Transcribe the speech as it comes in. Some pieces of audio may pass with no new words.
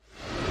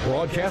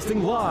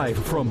Broadcasting live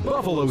from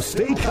Buffalo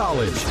State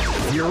College,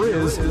 here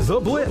is The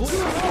Blitz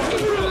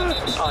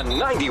on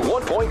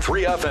 91.3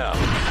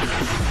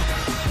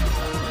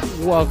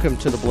 FM. Welcome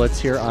to The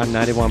Blitz here on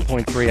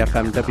 91.3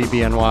 FM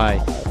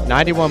WBNY.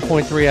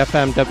 91.3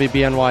 FM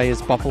WBNY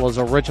is Buffalo's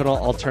original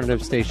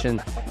alternative station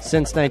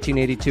since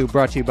 1982,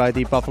 brought to you by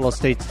the Buffalo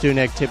State Student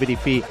Activity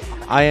Fee.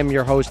 I am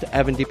your host,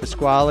 Evan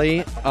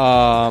DePasquale.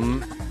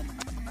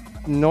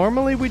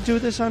 Normally we do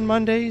this on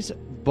Mondays,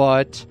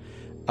 but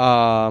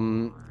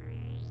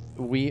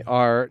we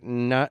are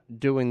not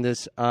doing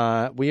this.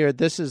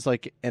 This is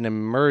like an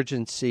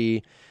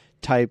emergency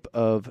type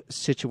of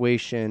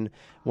situation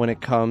when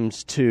it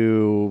comes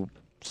to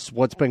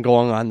what's been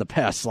going on the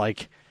past,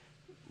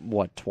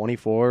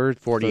 24,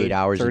 48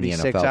 hours 36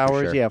 in the NFL, hours?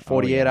 for sure. Yeah,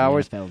 48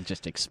 hours. The NFL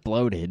just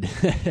exploded.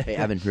 Hey,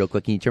 Evan, real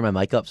quick, can you turn my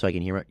mic up so I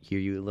can hear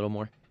you a little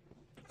more?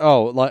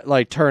 Oh,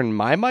 like turn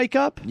my mic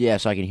up? Yeah,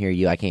 so I can hear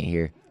you. I can't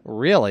hear.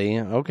 Really?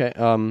 Okay.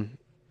 Can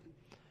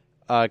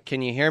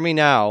you hear me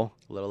now?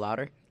 A little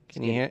louder?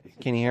 Can you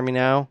hear me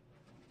now?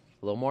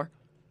 A little more?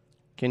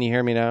 Can you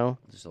hear me now?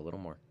 Just a little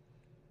more.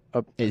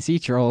 Is he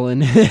trolling?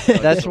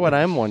 That's what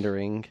I'm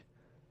wondering.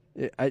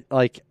 All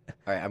right,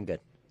 I'm good.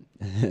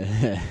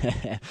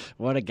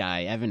 What a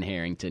guy, Evan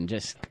Harrington.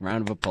 Just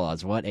round of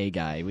applause. What a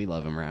guy. We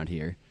love him around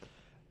here.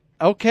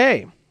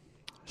 Okay.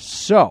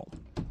 So,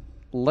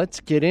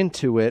 let's get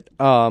into it.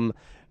 There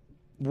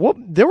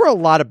were a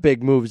lot of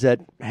big moves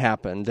that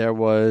happened. There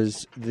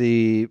was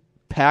the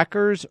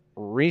Packers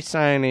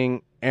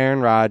re-signing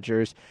Aaron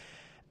Rodgers.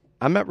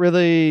 I'm not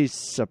really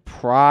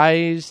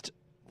surprised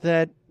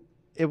that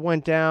it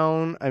went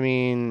down. I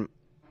mean,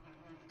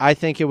 I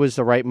think it was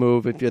the right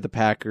move if you're the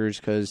Packers,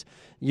 because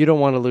you don't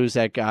want to lose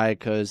that guy,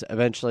 because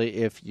eventually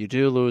if you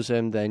do lose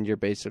him, then you're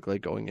basically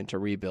going into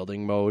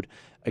rebuilding mode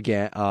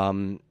again,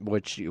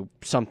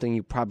 something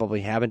you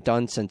probably haven't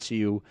done since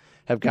you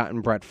have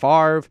gotten Brett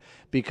Favre,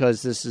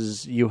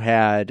 because you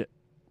had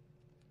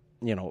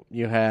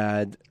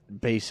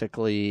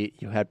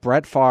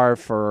Brett Favre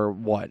for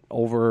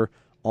over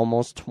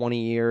almost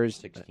 20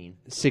 years,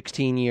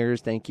 16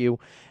 years, thank you.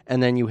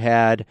 And then you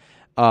had,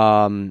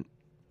 and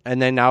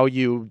then now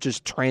you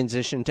just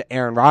transition to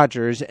Aaron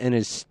Rodgers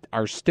and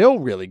are still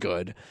really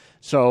good.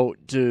 So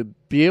to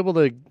be able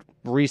to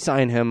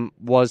re-sign him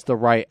was the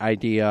right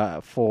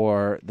idea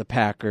for the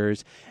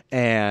Packers,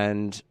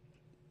 and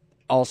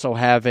also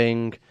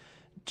having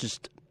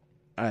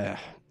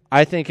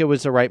I think it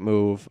was the right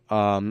move.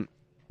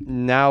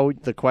 Now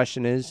the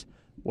question is,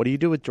 what do you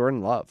do with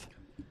Jordan Love?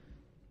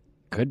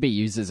 Could be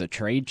used as a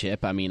trade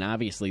chip. I mean,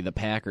 obviously the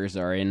Packers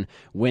are in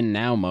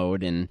win-now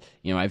mode, and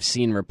I've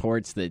seen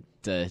reports that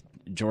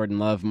Jordan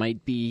Love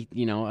might be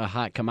a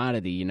hot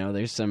commodity.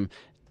 There's some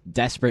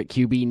desperate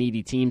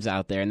QB-needy teams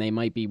out there, and they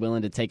might be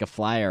willing to take a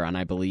flyer on,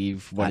 I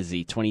believe, what is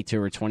he,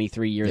 22 or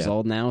 23 years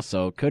old now?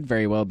 So could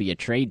very well be a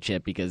trade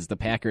chip, because the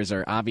Packers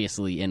are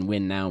obviously in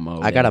win-now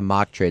mode. I got a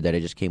mock trade that I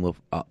just came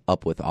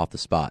up with off the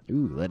spot.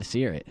 Ooh, let us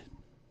hear it.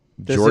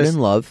 Jordan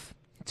Love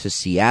to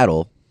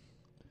Seattle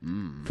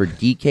for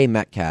DK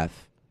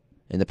Metcalf,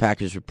 and the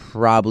Packers would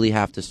probably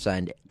have to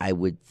send, I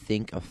would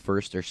think, a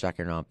first or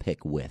second round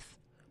pick with.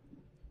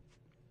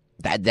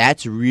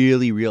 That's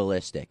really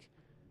realistic,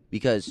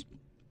 because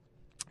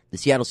the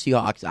Seattle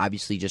Seahawks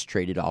obviously just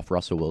traded off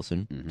Russell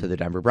Wilson to the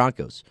Denver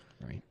Broncos.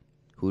 Right.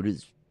 Who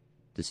does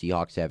the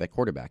Seahawks have at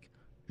quarterback?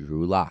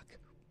 Drew Lock.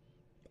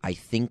 I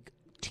think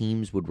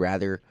teams would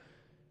rather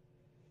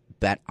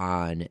bet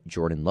on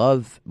Jordan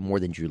Love more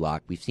than Drew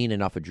Lock. We've seen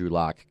enough of Drew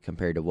Lock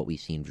compared to what we've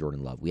seen of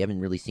Jordan Love. We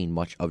haven't really seen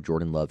much of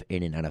Jordan Love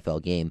in an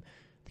NFL game.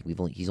 I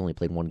think he's only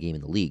played one game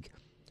in the league.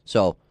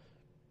 So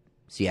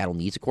Seattle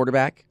needs a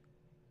quarterback.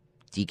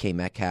 DK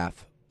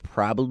Metcalf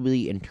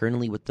probably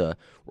internally with the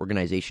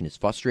organization is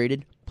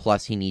frustrated,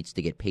 plus he needs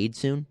to get paid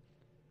soon.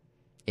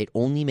 It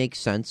only makes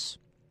sense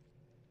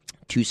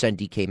to send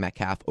DK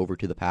Metcalf over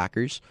to the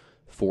Packers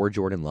for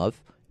Jordan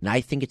Love. And I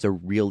think it's a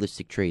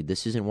realistic trade.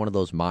 This isn't one of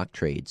those mock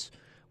trades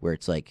where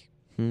it's like,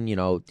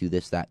 do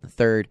this, that, and the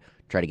third,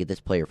 try to get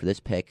this player for this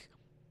pick.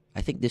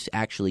 I think this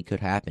actually could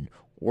happen.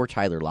 Or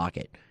Tyler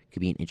Lockett could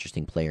be an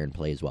interesting player in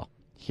play as well.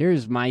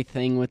 Here's my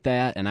thing with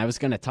that, and I was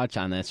going to touch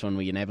on this when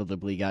we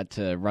inevitably got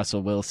to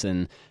Russell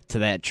Wilson to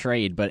that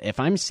trade, but if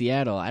I'm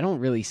Seattle, I don't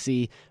really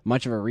see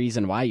much of a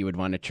reason why you would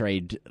want to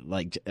trade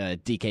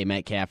DK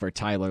Metcalf or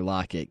Tyler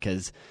Lockett,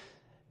 because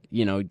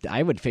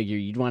I would figure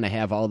you'd want to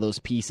have all those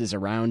pieces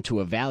around to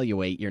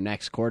evaluate your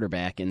next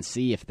quarterback and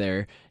see if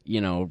they're,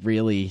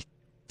 really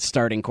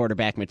starting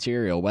quarterback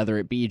material, whether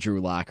it be Drew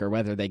Lock or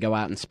whether they go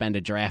out and spend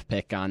a draft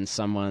pick on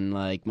someone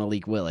like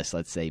Malik Willis,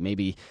 let's say.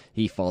 Maybe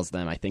he falls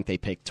them. I think they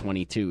picked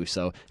 22.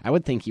 So I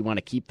would think you want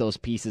to keep those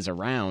pieces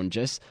around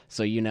just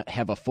so you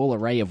have a full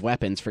array of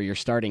weapons for your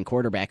starting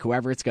quarterback,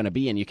 whoever it's going to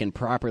be, and you can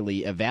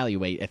properly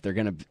evaluate if they're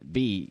going to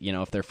be,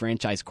 if they're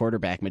franchise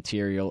quarterback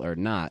material or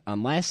not.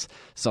 Unless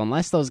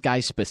those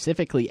guys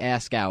specifically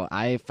ask out,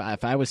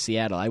 if I was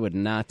Seattle, I would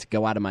not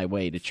go out of my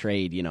way to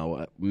trade,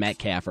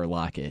 Metcalf or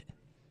Lockett.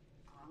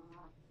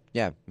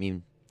 Yeah, I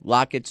mean,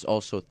 Lockett's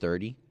also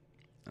 30.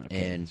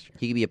 and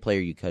he could be a player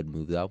you could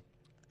move, though.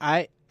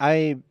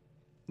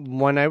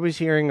 When I was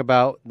hearing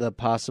about the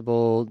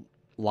possible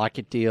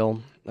Lockett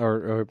deal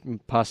or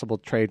possible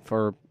trade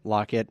for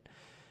Lockett,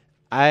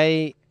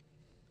 I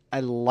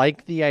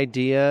like the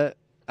idea.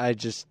 I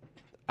just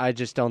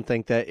don't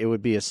think that it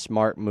would be a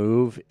smart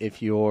move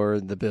if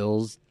you're the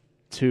Bills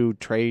to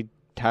trade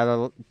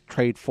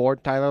for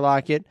Tyler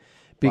Lockett.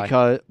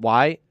 Because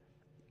why?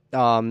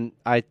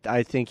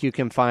 I think you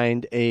can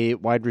find a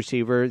wide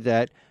receiver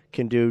that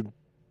can do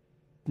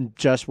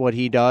just what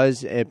he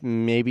does,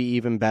 maybe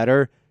even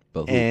better.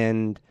 But who?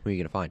 And Who are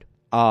you going to find?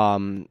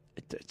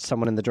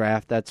 Someone in the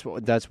draft. That's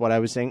what I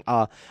was saying.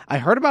 I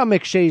heard about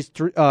McShay's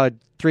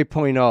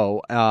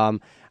 3.0.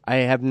 I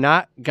have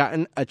not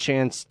gotten a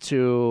chance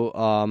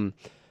to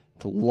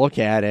look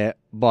at it,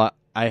 but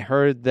I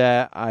heard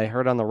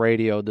on the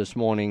radio this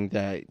morning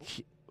that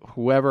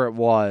whoever it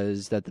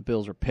was that the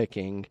Bills were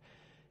picking,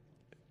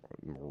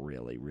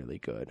 really, really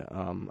good.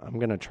 I'm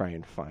going to try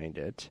and find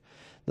it.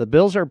 The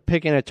Bills are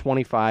picking at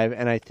 25,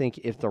 and I think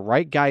if the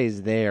right guy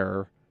is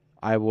there,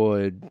 I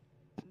would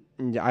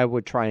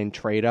try and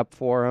trade up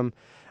for him.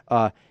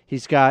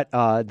 He's got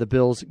the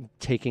Bills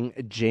taking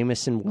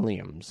Jameson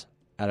Williams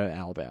out of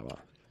Alabama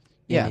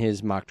in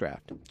his mock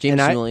draft.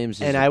 Jameson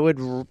Williams I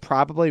would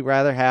probably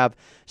rather have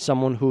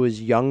someone who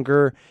is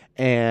younger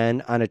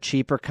and on a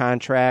cheaper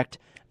contract.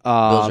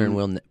 Bills are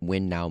in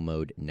win now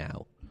mode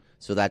now.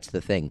 So that's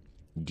the thing.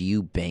 Do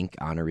you bank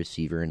on a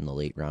receiver in the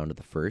late round of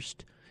the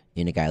first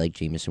in a guy like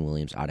Jameson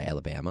Williams out of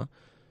Alabama?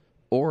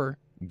 Or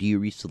do you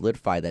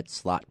re-solidify that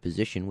slot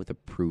position with a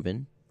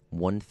proven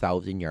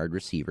 1,000-yard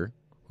receiver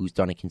who's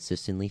done it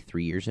consistently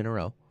 3 years in a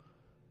row?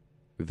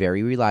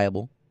 Very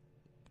reliable.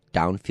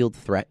 Downfield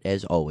threat,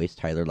 as always.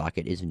 Tyler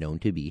Lockett is known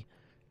to be.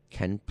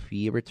 Can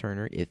be a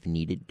returner if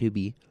needed to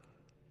be.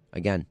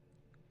 Again,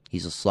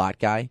 he's a slot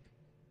guy.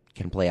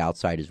 Can play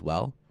outside as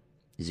well.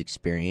 Is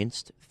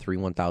experienced. 3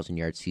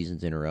 1,000-yard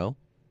seasons in a row.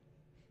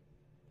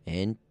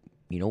 And,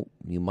 you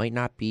might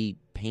not be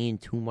paying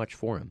too much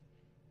for him.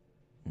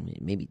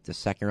 Maybe the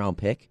second-round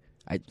pick.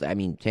 I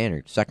mean,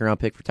 Tanner, second-round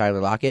pick for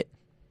Tyler Lockett?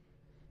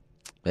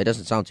 That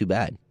doesn't sound too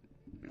bad.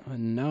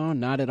 No,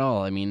 not at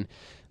all. I mean,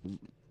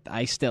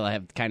 I still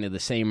have kind of the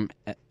same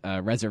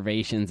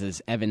reservations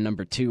as Evan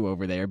number 2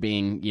 over there,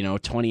 being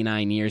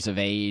 29 years of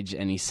age,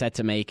 and he's set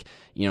to make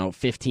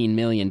 $15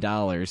 million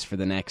for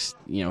the next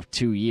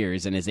 2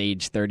 years, in his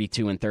age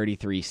 32 and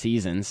 33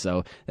 seasons.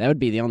 So that would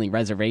be the only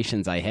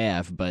reservations I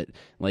have. But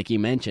like you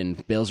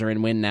mentioned, Bills are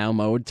in win now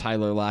mode.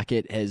 Tyler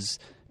Lockett has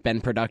been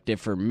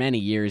productive for many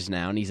years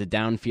now, and he's a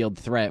downfield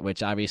threat,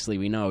 which obviously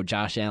we know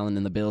Josh Allen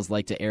and the Bills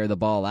like to air the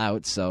ball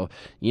out. So,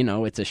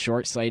 it's a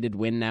short-sighted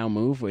win-now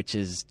move, which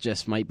is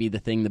just might be the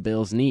thing the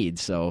Bills need.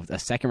 So a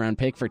second-round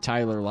pick for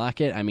Tyler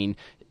Lockett, I mean,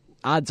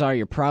 odds are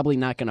you're probably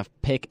not going to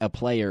pick a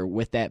player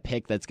with that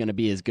pick that's going to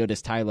be as good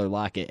as Tyler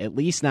Lockett, at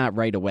least not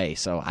right away.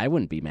 So I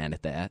wouldn't be mad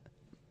at that.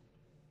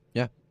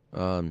 Yeah,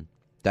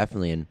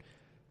 definitely. And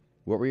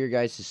what were your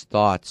guys'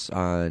 thoughts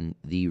on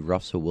the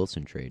Russell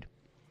Wilson trade?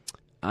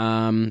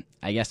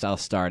 I guess I'll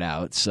start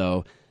out.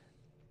 So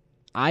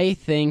I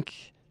think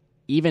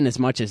even as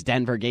much as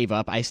Denver gave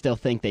up, I still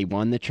think they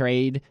won the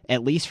trade,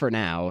 at least for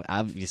now.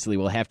 Obviously,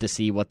 we'll have to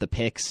see what the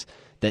picks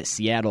that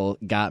Seattle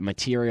got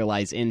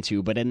materialize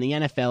into. But in the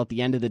NFL, at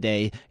the end of the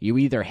day, you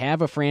either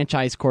have a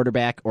franchise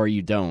quarterback or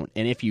you don't.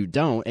 And if you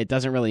don't, it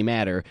doesn't really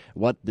matter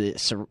what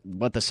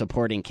the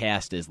supporting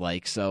cast is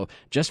like. So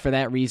just for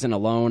that reason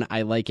alone,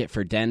 I like it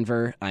for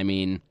Denver. I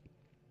mean,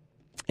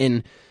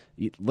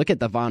 look at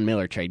the Von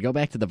Miller trade. Go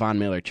back to the Von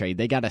Miller trade.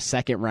 They got a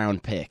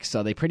second-round pick.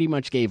 So they pretty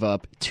much gave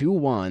up 2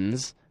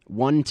 1s,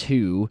 1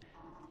 2,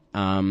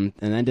 and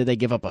then did they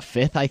give up a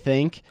 5th, I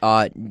think?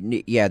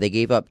 Yeah, they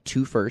gave up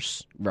 2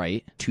 firsts.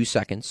 Right. 2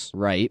 seconds.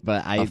 Right,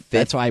 but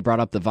that's why I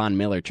brought up the Von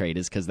Miller trade,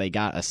 is because they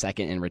got a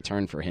second in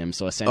return for him.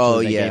 So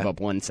essentially they gave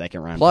up 1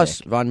 second-round Plus,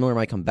 pick. Von Miller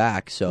might come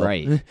back. So.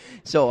 Right.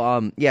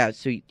 So,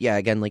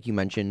 again, like you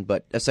mentioned,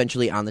 but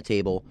essentially on the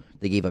table,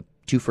 they gave up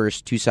 2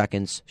 firsts, 2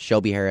 seconds,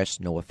 Shelby Harris,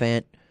 Noah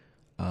Fant,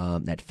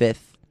 that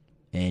 5th,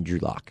 and Drew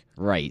Lock.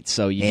 Right.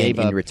 So you gave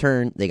up. In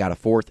return, they got a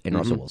 4th and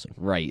Russell Wilson.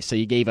 Right. So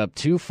you gave up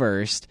 2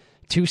 first,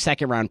 2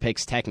 second-round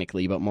picks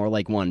technically, but more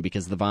like 1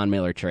 because of the Von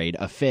Miller trade,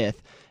 a 5th,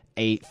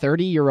 a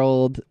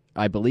 30-year-old,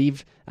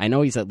 I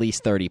know he's at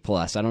least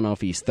 30-plus. I don't know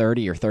if he's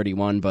 30 or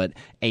 31, but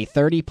a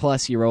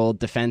 30-plus-year-old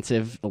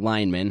defensive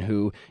lineman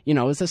who,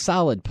 is a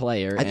solid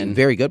player. I think a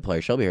very good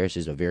player. Shelby Harris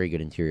is a very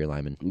good interior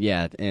lineman.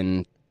 Yeah,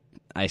 and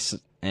I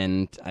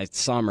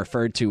saw him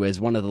referred to as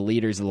one of the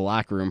leaders of the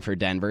locker room for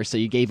Denver. So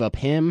you gave up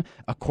him,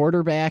 a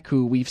quarterback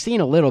who we've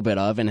seen a little bit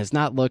of and has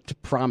not looked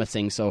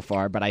promising so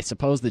far, but I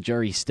suppose the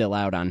jury's still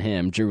out on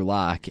him, Drew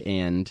Lock,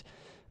 and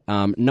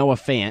Noah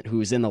Fant,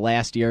 who's in the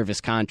last year of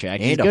his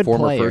contract. He's and a good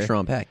former player.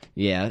 first-round pick.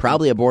 Yeah.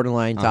 Probably a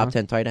borderline top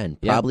 10 tight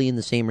end. Probably in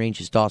the same range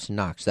as Dawson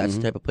Knox. That's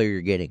the type of player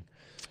you're getting.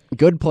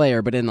 good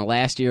player, but in the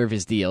last year of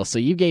his deal. So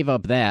you gave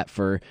up that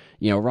for,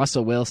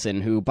 Russell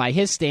Wilson, who by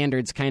his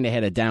standards kind of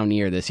had a down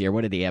year this year.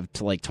 What did he have?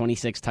 To like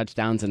 26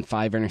 touchdowns and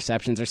 5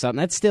 interceptions or something?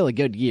 That's still a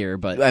good year,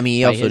 but I mean,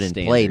 he by also his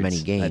didn't play standards,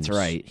 many games. That's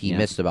right. He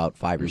missed about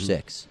 5 or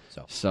 6.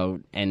 So,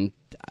 and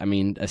I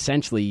mean,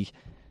 essentially,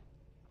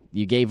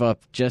 you gave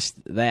up just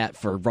that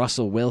for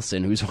Russell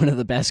Wilson, who's one of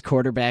the best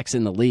quarterbacks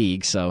in the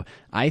league. So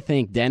I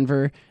think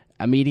Denver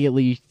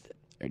immediately,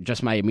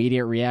 just my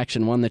immediate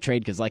reaction, won the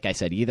trade because, like I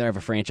said, you either have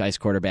a franchise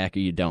quarterback or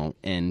you don't.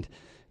 And,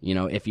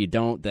 if you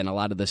don't, then a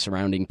lot of the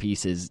surrounding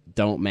pieces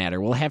don't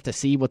matter. We'll have to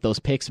see what those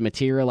picks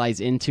materialize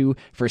into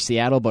for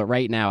Seattle, but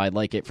right now I'd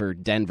like it for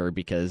Denver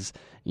because,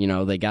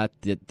 they got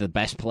the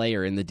best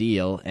player in the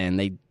deal, and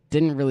they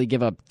didn't really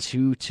give up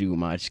too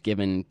much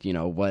given,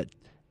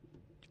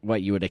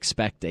 what you would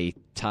expect a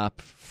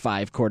top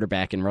 5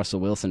 quarterback in Russell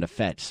Wilson to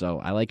fetch. So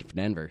I like it for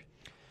Denver.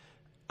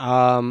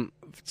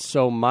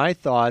 So my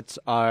thoughts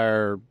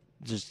are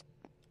just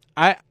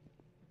I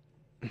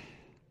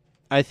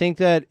think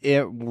that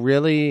it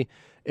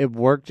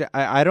worked.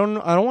 I don't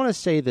want to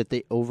say that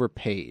they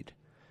overpaid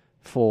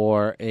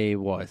for a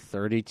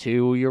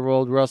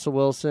 32-year-old Russell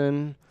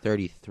Wilson.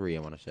 33, I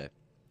want to say.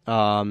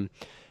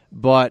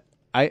 But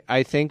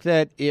I think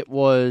that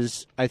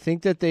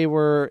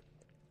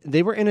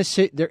they're in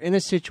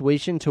a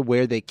situation to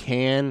where they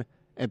can.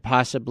 And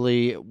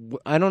possibly,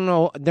 I don't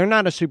know. They're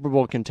not a Super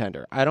Bowl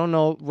contender. I don't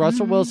know.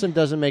 Russell Wilson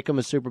doesn't make them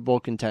a Super Bowl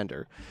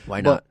contender.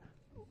 Why not?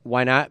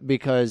 Why not?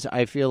 Because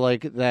I feel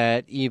like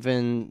that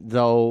even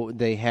though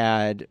they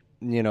had,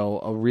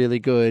 a really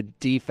good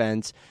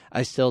defense,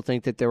 I still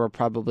think that there were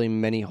probably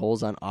many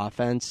holes on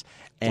offense.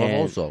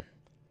 And also,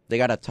 they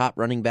got a top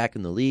running back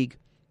in the league.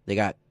 They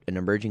got an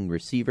emerging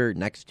receiver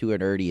next to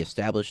an already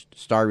established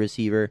star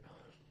receiver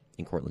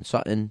in Cortland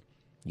Sutton.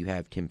 You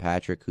have Tim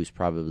Patrick, who's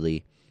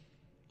probably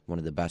one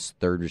of the best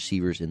third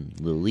receivers in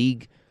the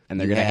league. And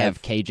they're going to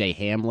have KJ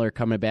Hamler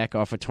coming back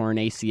off a torn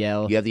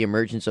ACL. You have the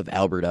emergence of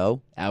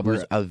Alberto,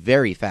 who's a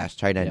very fast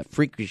tight end,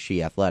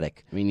 freakishly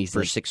athletic. I mean, he's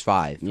for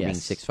 6'5", being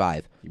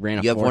 6'5".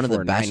 You have one of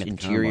the best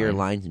interior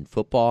lines in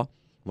football,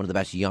 one of the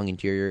best young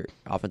interior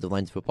offensive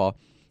lines in football.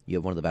 You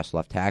have one of the best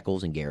left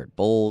tackles in Garrett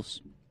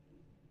Bowles.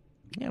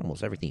 You got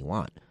almost everything you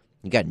want.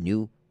 You got a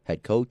new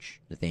head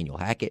coach, Nathaniel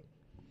Hackett.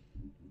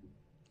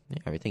 Yeah,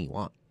 everything you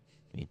want.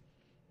 I mean,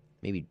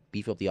 maybe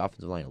beef up the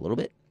offensive line a little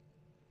bit.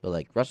 But,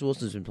 like, Russell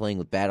Wilson's been playing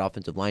with bad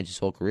offensive lines his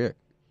whole career.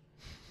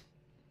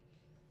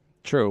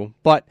 True.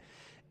 But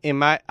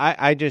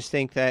I just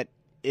think that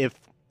if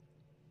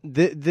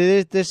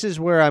this is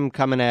where I'm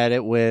coming at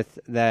it with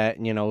that,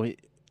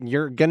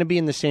 you're going to be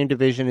in the same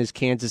division as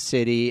Kansas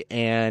City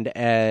and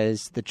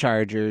as the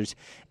Chargers.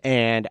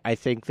 And I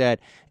think that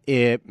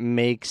it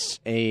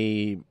makes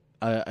a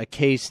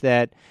case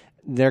that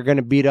they're going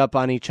to beat up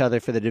on each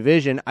other for the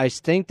division. I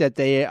think that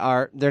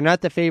they're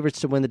not the favorites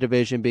to win the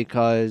division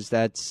because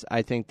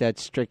I think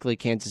that's strictly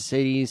Kansas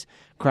City's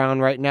crown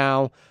right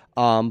now.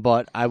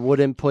 But I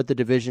wouldn't put the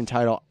division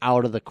title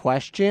out of the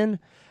question.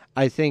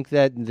 I think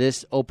that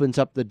this opens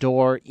up the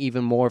door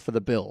even more for the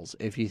Bills,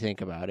 if you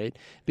think about it,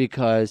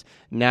 because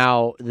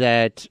now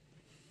that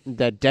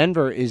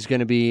Denver is going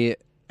to be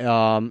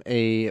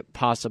a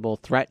possible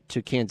threat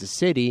to Kansas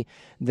City,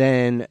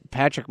 then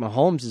Patrick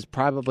Mahomes is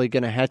probably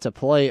going to have to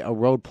play a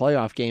road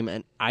playoff game,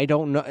 and I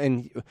don't know.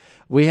 And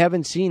we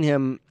haven't seen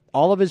him.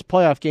 All of his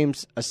playoff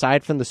games,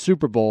 aside from the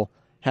Super Bowl,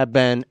 have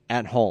been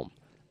at home.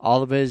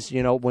 All of his,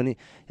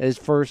 his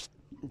first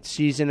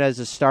season as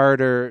a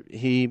starter,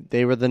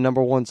 they were the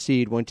number 1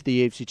 seed, went to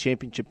the AFC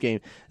Championship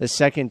game. The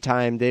second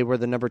time, they were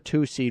the number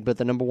 2 seed, but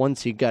the number 1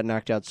 seed got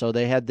knocked out. So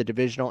they had the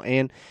divisional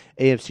and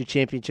AFC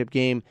Championship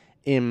game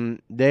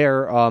in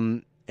their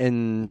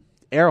in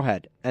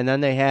Arrowhead, and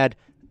then they had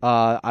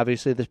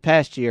obviously this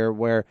past year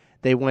where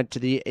they went to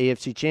the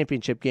AFC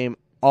Championship game.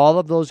 All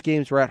of those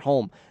games were at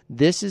home.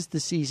 This is the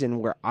season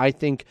where I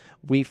think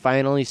we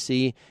finally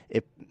see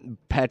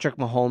Patrick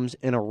Mahomes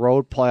in a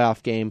road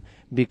playoff game,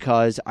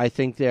 because I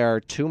think there are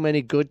too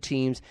many good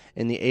teams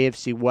in the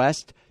AFC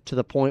West to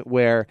the point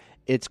where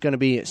it's going to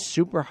be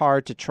super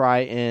hard to try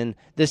and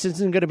this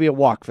isn't going to be a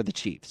walk for the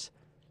Chiefs.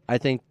 I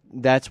think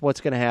that's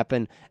what's going to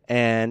happen,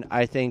 and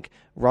I think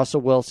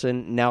Russell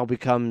Wilson now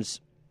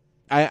becomes.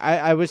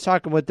 I was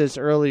talking with this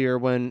earlier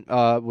when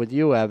with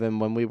you, Evan,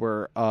 when we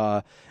were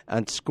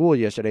at school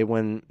yesterday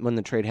when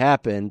the trade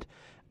happened.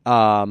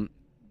 I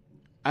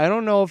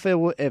don't know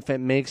if it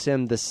makes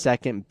him the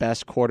second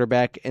best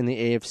quarterback in the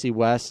AFC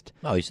West.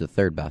 Oh, he's the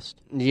third best.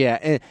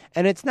 Yeah,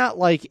 and it's not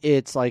like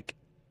it's like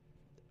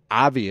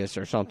obvious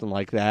or something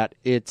like that.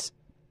 It's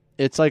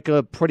like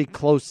a pretty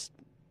close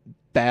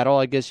battle,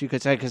 I guess you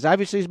could say, because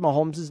obviously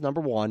Mahomes is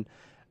number 1,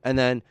 and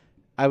then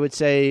I would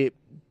say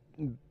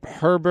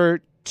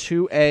Herbert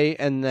 2A,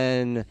 and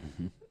then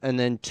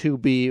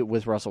 2B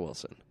with Russell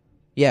Wilson.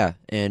 Yeah,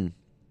 and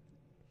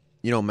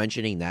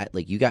mentioning that,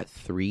 like, you got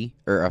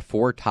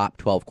 4 top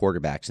 12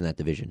 quarterbacks in that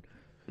division.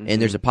 And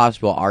there's a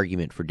possible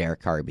argument for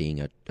Derek Carr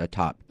being a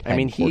top 10 I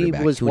mean, he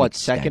quarterback was, to an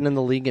extent. second in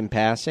the league in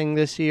passing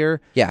this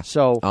year? Yeah.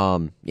 So,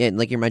 yeah, and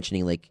like you're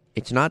mentioning, like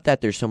it's not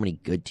that there's so many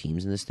good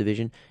teams in this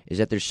division, is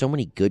that there's so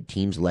many good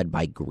teams led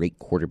by great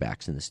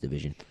quarterbacks in this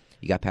division.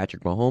 You got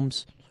Patrick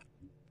Mahomes,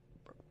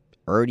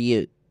 already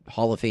a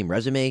Hall of Fame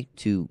resume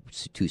to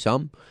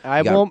some.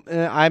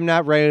 I'm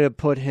not ready to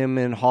put him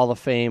in Hall of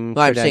Fame.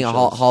 No, I'm saying a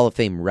credentials. Hall of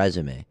Fame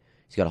resume.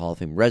 He's got a Hall of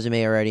Fame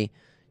resume already.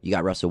 You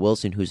got Russell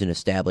Wilson, who's an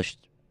established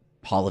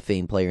Hall of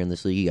Fame player in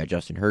this league. You got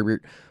Justin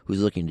Herbert,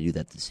 who's looking to do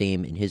that the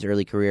same in his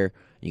early career.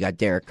 You got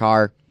Derek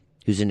Carr,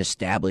 who's an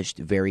established,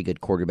 very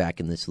good quarterback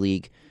in this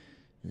league.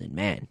 And then,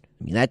 man,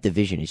 I mean, that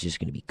division is just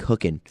going to be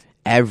cooking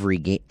every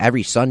game,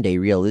 every Sunday,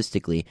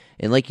 realistically.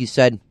 And like you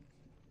said,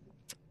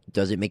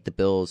 does it make the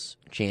Bills'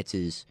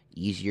 chances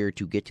easier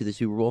to get to the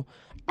Super Bowl?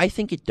 I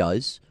think it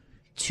does,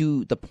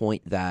 to the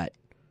point that,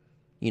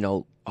 you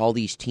know, all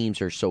these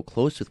teams are so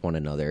close with one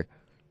another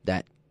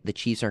that the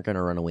Chiefs aren't going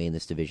to run away in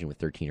this division with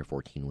 13 or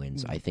 14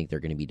 wins. I think they're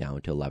going to be down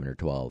to 11 or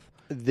 12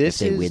 if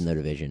they win the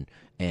division.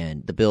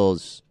 And the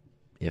Bills,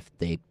 if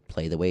they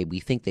play the way we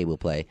think they will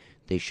play,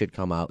 they should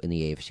come out in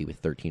the AFC with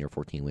 13 or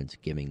 14 wins,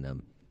 giving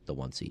them the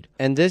 1 seed.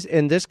 And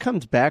this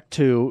comes back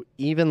to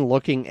even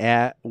looking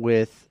at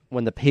with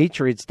when the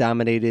Patriots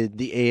dominated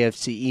the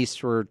AFC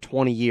East for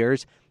 20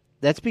 years.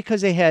 That's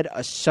because they had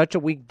such a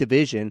weak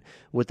division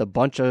with a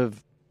bunch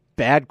of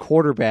bad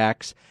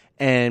quarterbacks,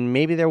 and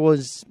maybe there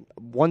was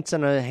once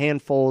in a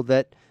handful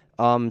that,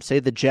 say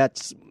the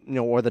Jets,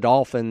 or the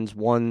Dolphins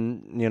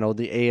won,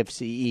 the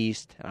AFC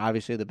East.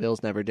 Obviously, the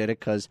Bills never did it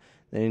because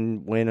they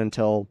didn't win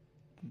until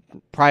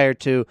prior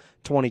to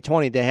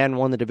 2020. They hadn't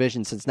won the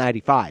division since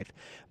 '95.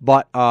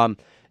 But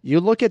you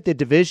look at the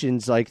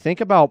divisions, like think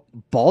about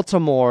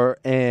Baltimore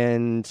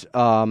and think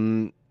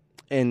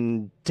about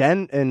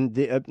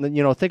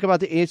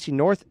the AFC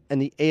North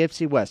and the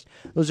AFC West.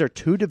 Those are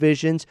two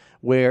divisions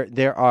where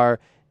there are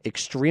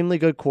extremely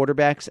good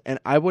quarterbacks, and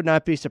I would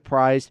not be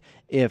surprised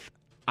if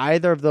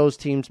either of those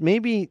teams,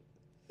 maybe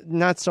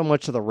not so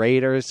much of the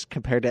Raiders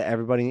compared to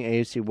everybody in the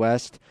AFC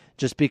West,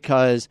 just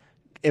because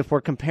if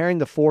we're comparing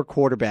the four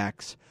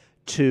quarterbacks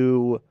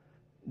to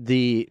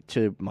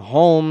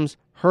Mahomes,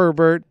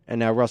 Herbert, and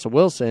now Russell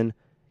Wilson,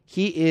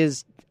 he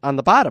is on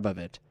the bottom of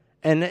it.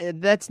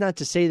 And that's not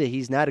to say that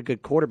he's not a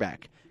good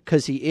quarterback,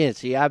 because he is.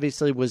 He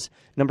obviously was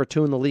number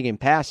 2 in the league in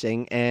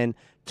passing and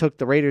took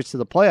the Raiders to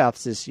the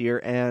playoffs this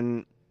year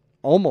and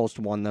almost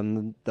won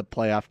them the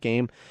playoff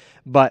game.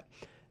 But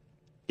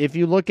if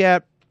you look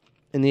at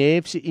in the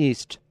AFC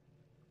East,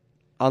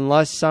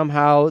 unless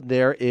somehow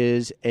there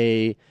is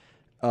a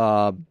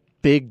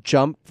big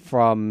jump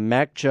from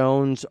Mac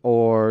Jones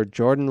or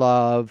Jordan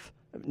Love,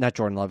 not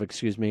Jordan Love,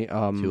 excuse me,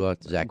 to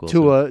Zach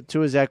Wilson.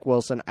 To a Zach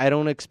Wilson. I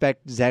don't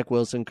expect Zach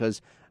Wilson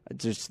because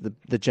just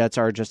the Jets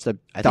are just a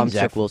I think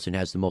Zach Wilson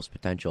has the most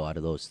potential out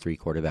of those three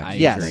quarterbacks.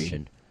 Yes.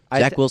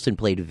 Zach Wilson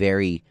played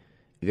very,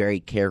 very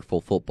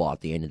careful football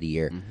at the end of the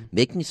year,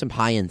 making some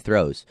high-end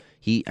throws.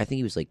 I think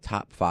he was like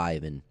top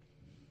 5 in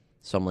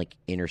some like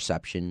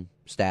interception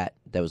stat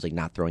that was like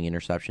not throwing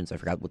interceptions. I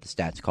forgot what the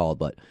stat's called,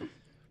 but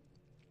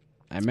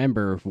I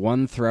remember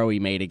one throw he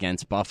made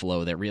against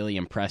Buffalo that really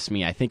impressed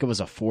me. I think it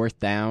was a 4th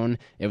down.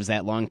 It was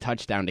that long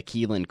touchdown to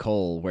Keelan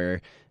Cole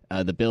where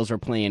the Bills were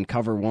playing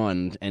cover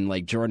 1, and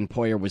like Jordan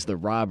Poyer was the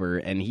robber,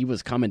 and he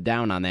was coming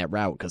down on that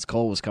route because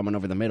Cole was coming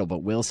over the middle,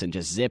 but Wilson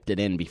just zipped it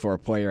in before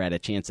Poyer had a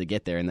chance to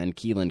get there, and then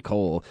Keelan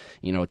Cole,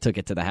 took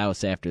it to the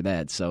house after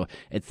that. So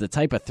it's the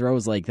type of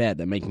throws like that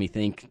make me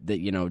think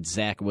that,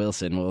 Zach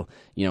Wilson will,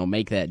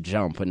 make that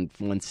jump, and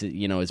once,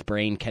 his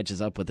brain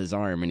catches up with his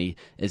arm and he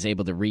is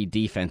able to read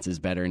defenses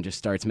better and just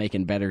starts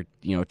making better,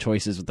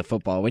 choices with the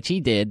football, which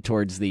he did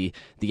towards the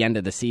end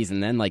of the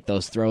season. Then like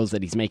those throws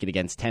that he's making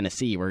against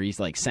Tennessee where he's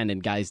like sending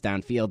guys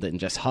downfield and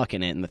just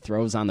hucking it, and the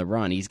throws on the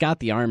run. He's got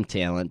the arm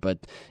talent, but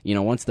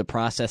once the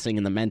processing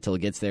and the mental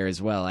gets there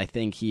as well, I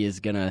think he is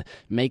going to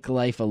make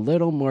life a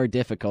little more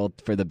difficult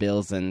for the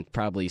Bills than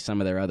probably some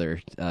of their other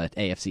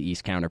AFC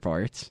East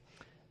counterparts.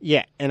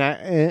 Yeah,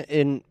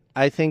 and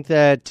I think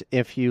that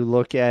if you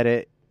look at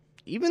it,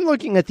 even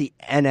looking at the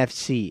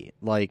NFC,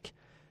 like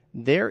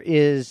there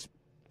is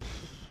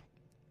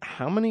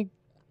how many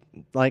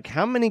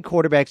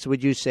quarterbacks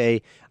would you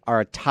say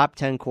are top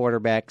 10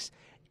 quarterbacks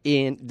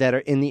that are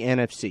in the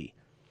NFC?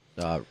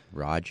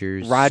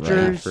 Rodgers,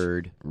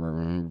 Stafford,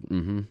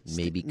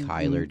 maybe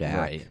Kyler, Dak,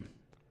 right.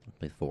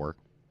 with 4.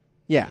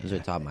 Yeah, those are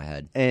the top of my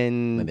head.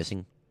 And am I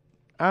missing?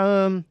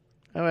 I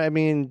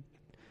mean,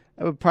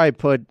 I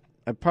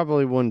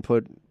probably wouldn't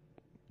put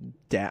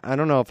Dak. I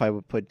don't know if I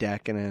would put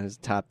Dak in his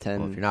top 10.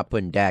 Well, if you're not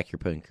putting Dak, you're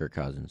putting Kirk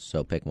Cousins.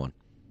 So pick one.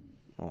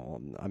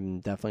 Oh, I'm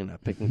definitely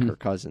not picking Kirk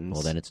Cousins.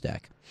 Well, then it's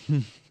Dak.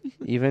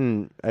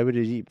 Even I would.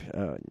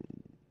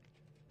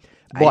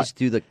 I just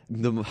do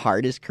the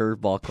hardest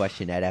curveball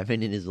question at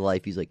Evan in his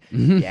life. He's like,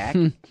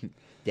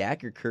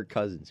 Dak or Kirk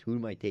Cousins? Who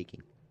am I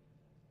taking?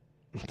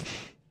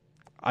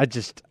 I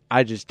just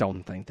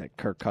don't think that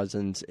Kirk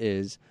Cousins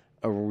is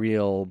a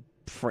real.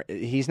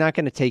 He's not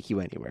going to take you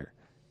anywhere.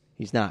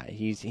 He's not.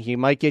 He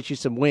might get you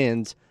some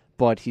wins,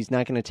 but he's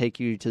not going to take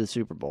you to the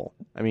Super Bowl.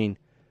 I mean,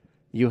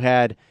 you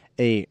had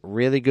a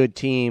really good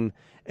team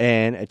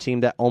and a team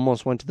that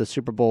almost went to the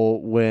Super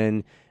Bowl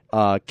when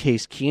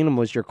Case Keenum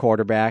was your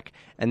quarterback,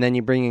 and then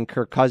you bring in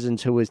Kirk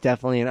Cousins, who was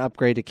definitely an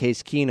upgrade to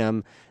Case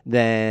Keenum.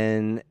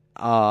 Then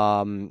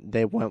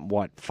they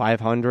went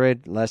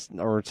 500 less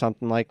or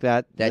something like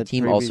that. That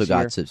team also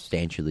got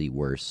substantially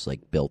worse,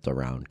 like built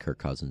around Kirk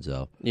Cousins,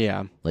 though.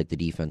 Yeah, like the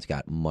defense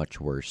got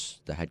much worse,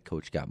 the head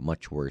coach got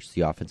much worse,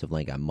 the offensive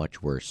line got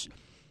much worse,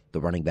 the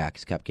running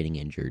backs kept getting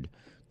injured,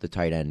 the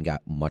tight end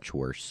got much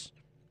worse.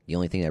 The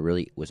only thing that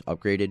really was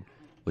upgraded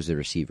was the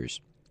receivers.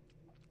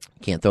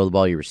 Can't throw the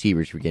ball to your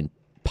receivers. You're getting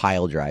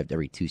pile drived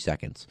every 2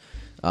 seconds.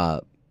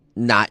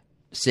 Not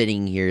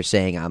sitting here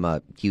saying I'm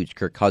a huge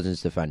Kirk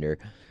Cousins defender,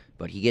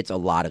 but he gets a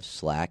lot of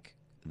slack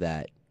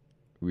that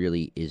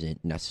really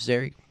isn't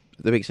necessary.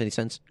 If that makes any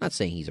sense. Not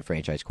saying he's a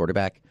franchise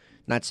quarterback.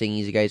 Not saying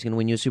he's a guy who's going to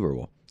win you a Super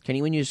Bowl. Can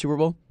he win you a Super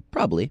Bowl?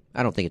 Probably.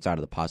 I don't think it's out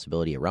of the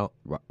possibility,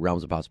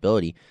 realms of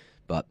possibility,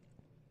 but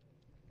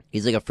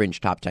he's like a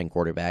fringe top 10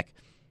 quarterback.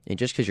 And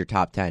just because you're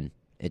top 10,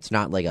 it's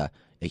not like a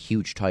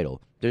huge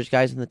title. There's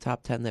guys in the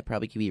top 10 that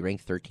probably could be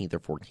ranked 13th or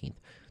 14th.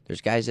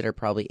 There's guys that are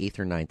probably 8th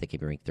or 9th that could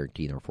be ranked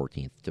 13th or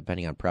 14th,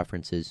 depending on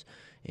preferences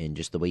and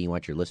just the way you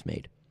want your list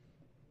made.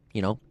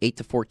 8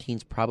 to 14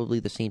 is probably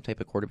the same type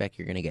of quarterback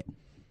you're going to get.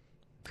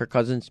 Kirk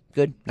Cousins,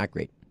 good, not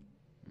great.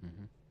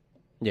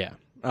 Mm-hmm.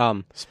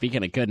 Yeah.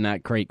 Speaking of good,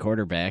 not great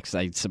quarterbacks,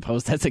 I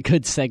suppose that's a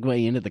good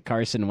segue into the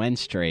Carson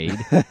Wentz trade.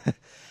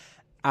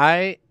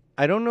 I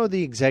don't know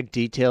the exact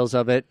details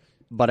of it,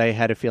 but I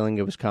had a feeling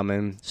it was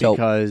coming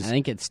because I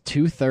think it's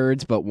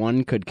 2/3, but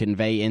one could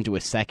convey into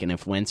a second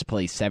if Wentz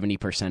plays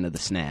 70% of the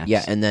snaps.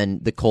 Yeah, and then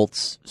the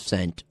Colts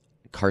sent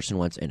Carson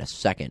Wentz in a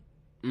second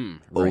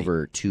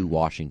over to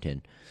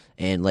Washington.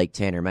 And like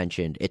Tanner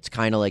mentioned, it's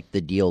kind of like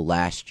the deal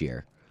last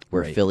year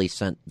where Philly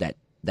sent that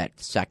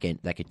second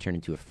that could turn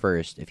into a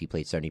first if he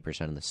played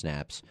 70% of the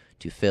snaps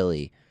to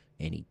Philly,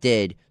 and he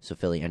did, so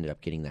Philly ended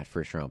up getting that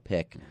first-round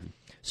pick. Mm-hmm.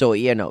 So,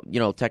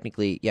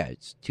 technically,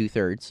 it's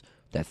 2/3.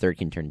 That third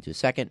can turn into a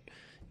second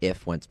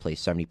if Wentz plays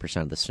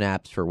 70% of the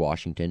snaps for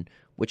Washington,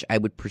 which I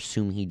would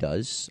presume he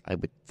does.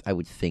 I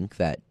would think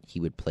that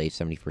he would play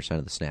 70%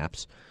 of the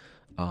snaps.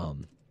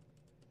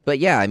 But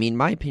yeah, I mean,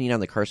 my opinion on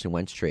the Carson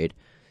Wentz trade,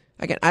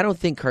 again, I don't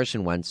think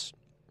Carson Wentz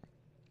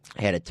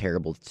had a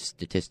terrible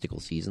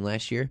statistical season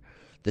last year.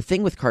 The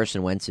thing with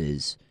Carson Wentz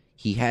is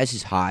he has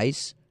his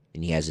highs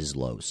and he has his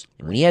lows.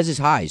 And when he has his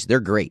highs, they're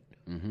great.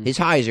 Mm-hmm. His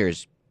highs are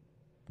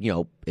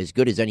as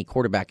good as any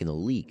quarterback in the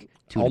league.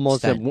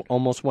 Almost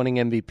winning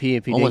MVP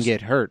if he didn't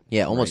get hurt.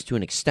 Yeah, almost to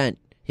an extent.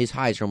 His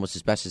highs are almost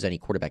as best as any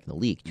quarterback in the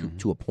league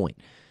to a point.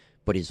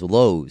 But his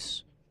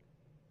lows,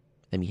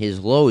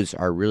 his lows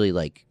are really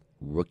like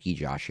rookie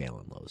Josh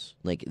Allen lows.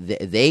 Like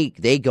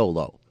they go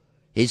low.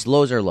 His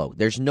lows are low.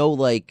 There's no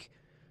like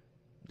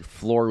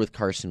floor with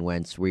Carson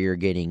Wentz where you're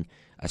getting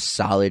a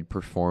solid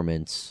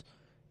performance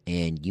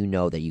and you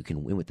know that you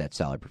can win with that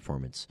solid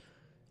performance.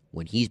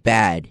 When he's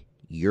bad,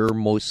 you're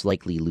most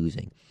likely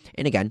losing.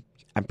 And again,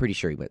 I'm pretty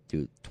sure he went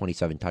through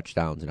 27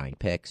 touchdowns, 9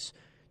 picks,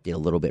 did a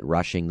little bit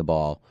rushing the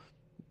ball.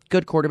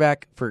 Good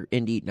quarterback for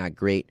Indy, not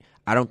great.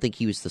 I don't think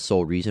he was the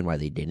sole reason why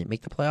they didn't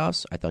make the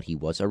playoffs. I thought he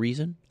was a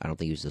reason. I don't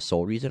think he was the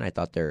sole reason. I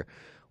thought there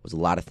was a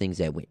lot of things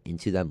that went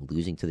into them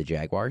losing to the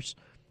Jaguars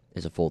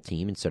as a full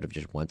team instead of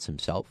just Wentz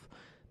himself.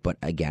 But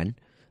again,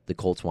 the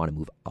Colts want to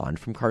move on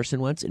from Carson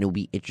Wentz, and it will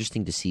be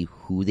interesting to see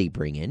who they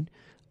bring in.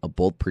 A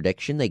bold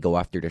prediction, they go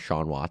after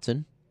Deshaun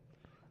Watson.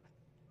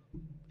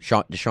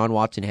 Deshaun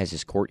Watson has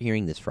his court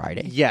hearing this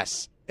Friday.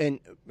 Yes. And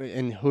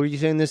who are you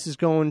saying this is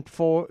going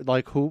for?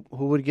 Like, who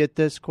would get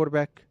this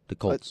quarterback? The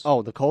Colts.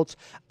 The Colts.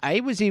 I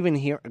was even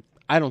here.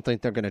 I don't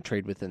think they're going to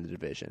trade within the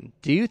division.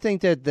 Do you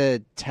think that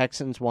the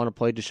Texans want to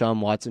play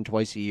Deshaun Watson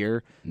twice a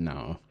year?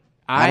 No.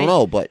 I don't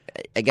know, but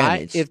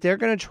again, if they're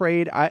going to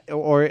trade,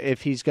 or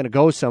if he's going to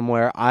go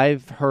somewhere,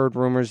 I've heard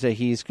rumors that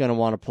he's going to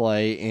want to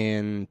play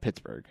in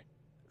Pittsburgh.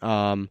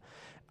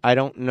 I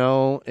don't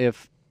know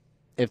if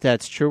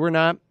that's true or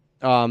not.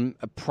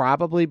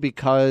 Probably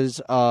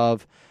because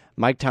of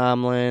Mike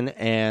Tomlin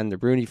and the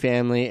Rooney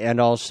family,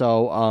 and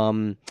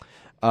also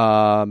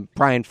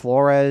Brian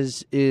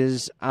Flores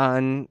is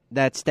on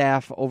that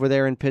staff over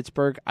there in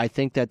Pittsburgh. I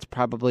think that's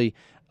probably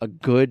a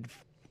good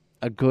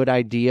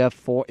idea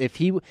for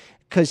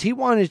because he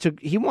wanted to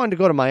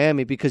go to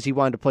Miami because he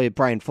wanted to play with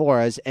Brian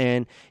Flores,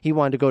 and he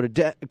wanted to go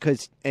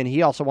to and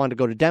he also wanted to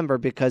go to Denver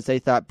because they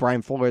thought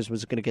Brian Flores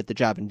was going to get the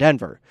job in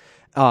Denver.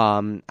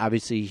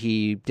 Obviously,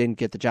 he didn't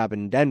get the job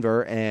in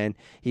Denver, and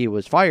he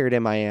was fired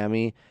in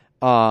Miami.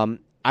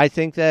 I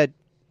think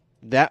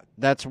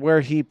that's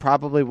where he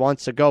probably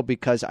wants to go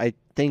because I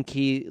think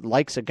he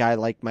likes a guy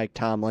like Mike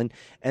Tomlin,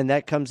 and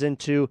that comes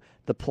into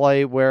the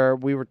play where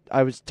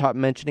I was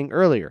mentioning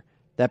earlier.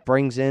 That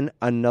brings in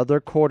another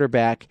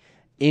quarterback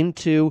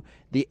into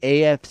the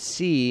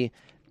AFC,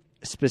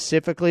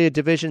 specifically a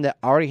division that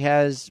already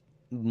has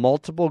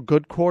multiple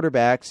good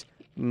quarterbacks.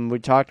 We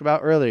talked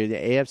about earlier, the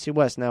AFC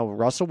West. Now,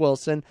 Russell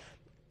Wilson,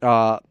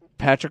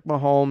 Patrick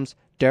Mahomes,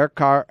 Derek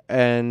Carr,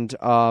 and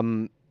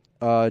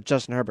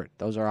Justin Herbert.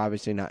 Those are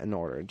obviously not in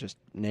order, just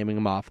naming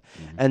them off.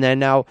 And then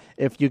now,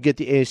 if you get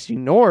the AFC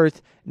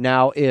North,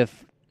 now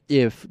if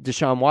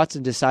Deshaun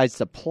Watson decides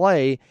to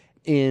play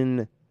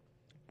in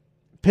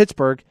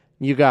Pittsburgh,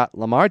 you got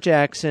Lamar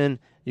Jackson,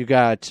 you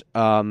got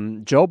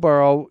Joe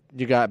Burrow,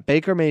 you got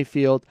Baker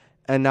Mayfield,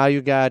 and now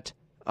you got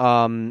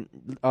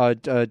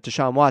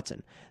Deshaun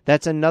Watson.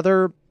 That's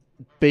another,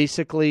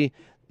 basically.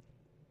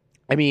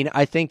 I mean,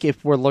 I think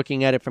if we're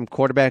looking at it from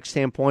quarterback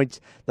standpoints,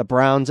 the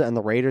Browns and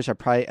the Raiders are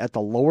probably at the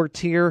lower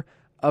tier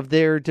of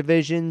their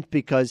division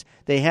because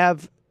they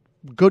have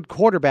good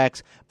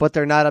quarterbacks, but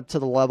they're not up to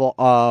the level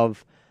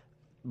of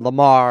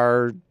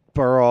Lamar,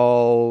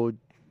 Burrow,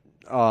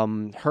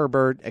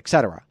 Herbert,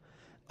 etc.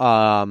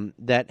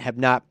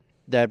 That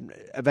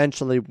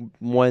eventually,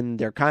 when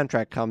their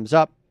contract comes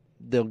up,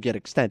 they'll get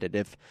extended.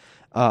 If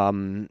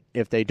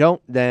they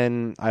don't,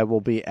 then I will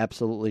be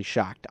absolutely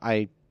shocked.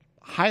 I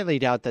highly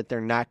doubt that they're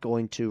not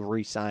going to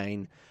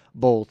re-sign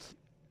both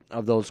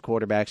of those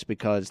quarterbacks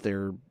because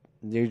they're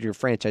your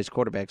franchise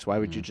quarterbacks. Why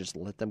would you just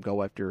let them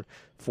go after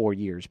 4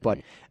 years? But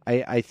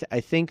I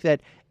think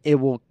that it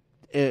will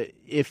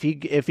if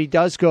he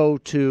does go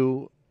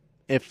to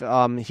if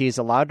he's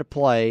allowed to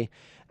play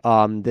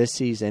this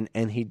season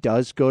and he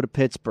does go to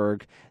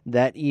Pittsburgh,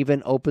 that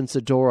even opens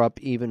the door up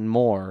even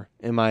more,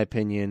 in my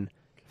opinion,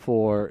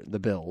 for the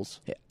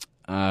Bills.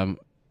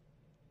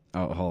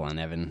 Oh, hold on,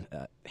 Evan.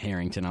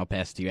 Harrington, I'll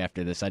pass to you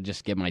after this. I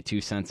just give my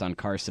 2 cents on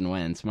Carson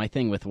Wentz. My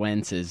thing with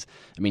Wentz is,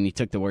 I mean, he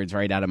took the words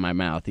right out of my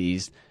mouth.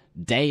 He's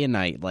day and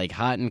night, like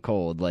hot and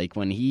cold. Like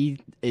when he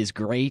is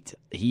great,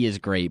 he is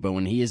great. But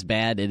when he is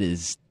bad, it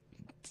is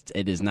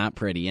not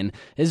pretty. And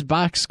his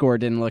box score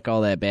didn't look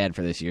all that bad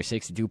for this year.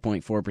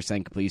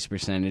 62.4% completion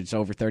percentage,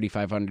 over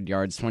 3,500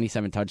 yards,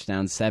 27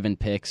 touchdowns, 7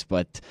 picks.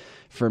 But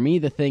for me,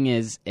 the thing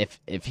is,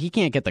 if he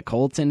can't get the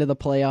Colts into the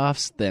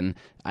playoffs, then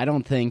I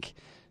don't think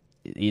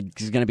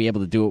he's going to be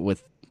able to do it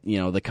with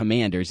the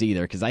Commanders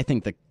either, because I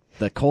think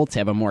the Colts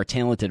have a more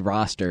talented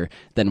roster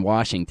than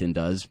Washington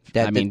does.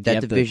 That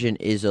division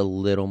is a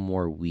little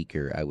more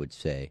weaker, I would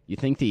say. You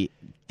think the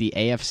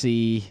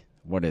AFC?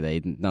 What are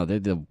they? No, they're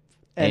the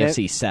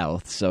AFC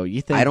South. So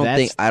you think I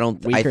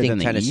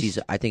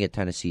think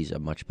Tennessee's a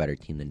much better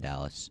team than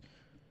Dallas.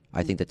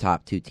 I think the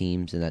top 2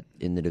 teams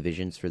in the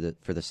divisions for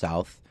the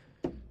South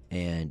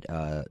and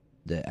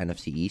the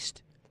NFC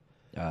East.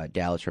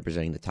 Dallas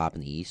representing the top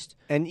in the East,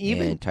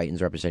 and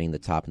Titans representing the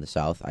top in the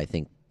South. I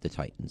think the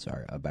Titans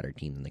are a better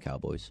team than the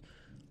Cowboys.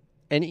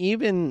 And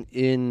even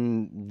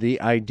in the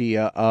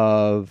idea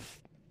of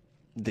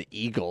the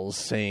Eagles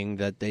saying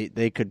that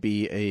they could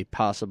be a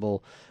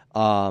possible,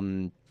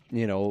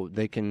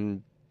 they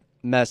can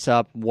mess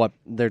up what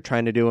they're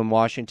trying to do in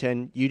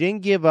Washington. You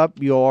didn't give up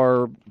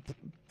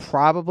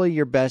probably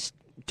your best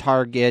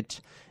target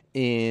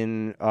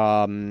in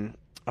Logan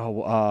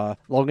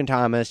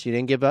Thomas. You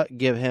didn't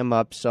give him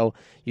up, so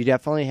you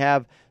definitely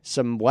have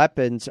some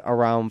weapons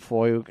around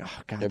for you.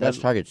 Oh, God, their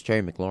best target's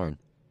Terry McLaurin.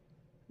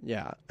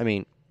 Yeah, I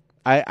mean,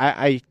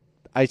 I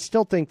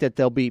still think that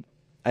they'll be.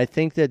 I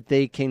think that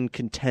they can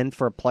contend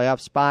for a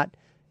playoff spot,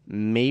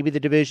 maybe the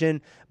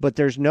division, but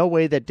there's no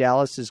way that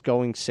Dallas is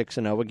going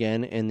 6-0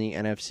 again in the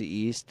NFC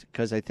East,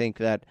 because I think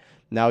that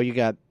now you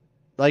got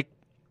like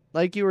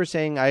you were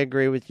saying. I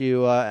agree with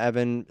you,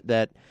 Evan,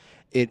 that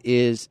he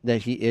is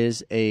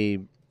a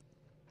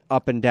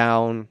up and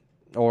down,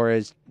 or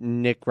as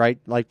Nick Wright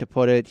liked to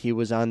put it, he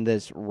was on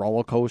this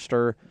roller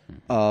coaster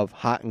of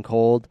hot and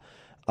cold.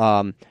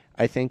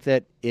 I think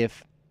that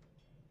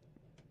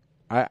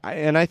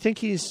I think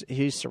he's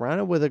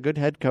surrounded with a good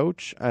head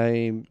coach.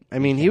 I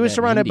mean, he was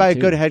surrounded by a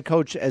good head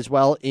coach as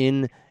well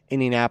in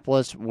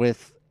Indianapolis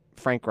with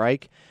Frank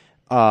Reich.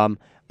 But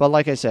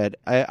like I said,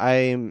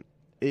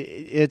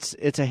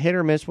 it's a hit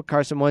or miss with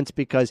Carson Wentz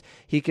because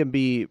he can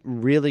be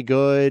really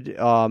good,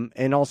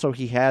 and also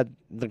he had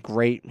a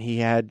great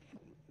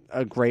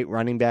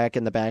running back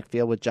in the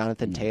backfield with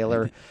Jonathan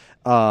Taylor.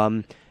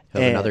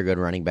 Another good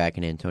running back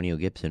in Antonio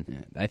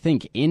Gibson. I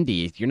think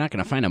Indy, you're not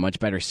going to find a much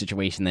better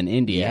situation than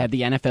Indy. Yeah. They have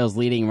the NFL's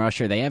leading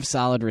rusher. They have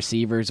solid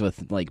receivers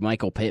with like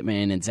Michael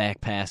Pittman and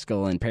Zach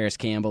Pascal and Paris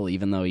Campbell,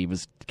 even though he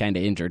was kind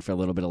of injured for a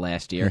little bit of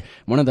last year.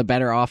 One of the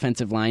better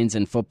offensive lines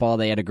in football.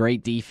 They had a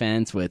great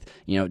defense with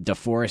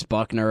DeForest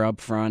Buckner up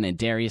front and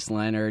Darius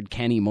Leonard,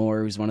 Kenny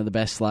Moore, who's one of the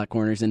best slot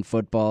corners in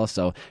football.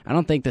 So I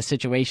don't think the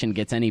situation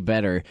gets any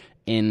better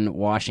in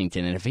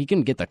Washington. And if he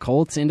can get the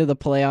Colts into the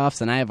playoffs,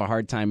 then I have a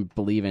hard time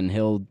believing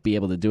he'll be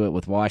able to do it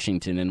with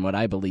Washington in what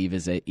I believe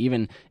is a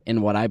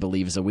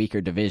weaker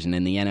division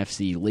in the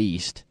NFC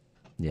least.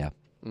 Yeah.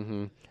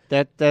 Mm-hmm.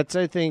 That's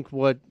I think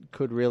what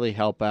could really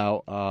help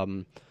out.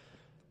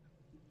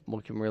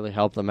 What can really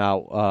help them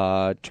out?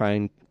 I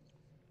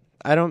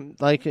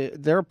don't like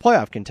it. They're a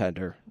playoff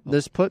contender.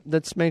 This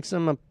makes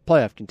them a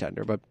playoff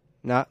contender, but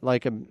not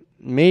like a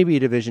maybe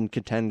division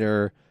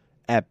contender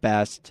at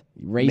best.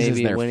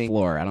 Raises their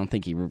floor. I don't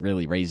think he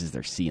really raises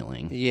their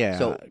ceiling. Yeah.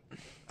 So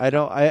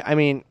I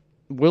mean,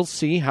 we'll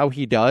see how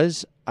he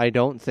does. I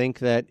don't think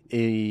that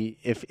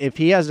if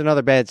he has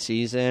another bad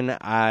season,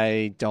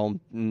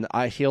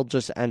 he'll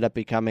just end up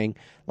becoming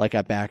like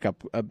a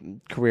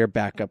career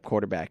backup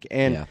quarterback.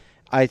 And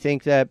I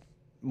think that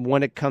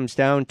when it comes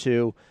down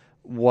to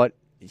what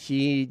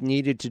he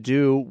needed to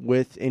do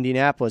with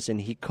Indianapolis,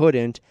 and he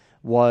couldn't,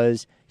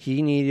 was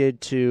he needed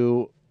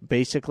to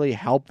basically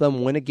help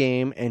them win a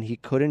game, and he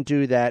couldn't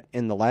do that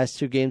in the last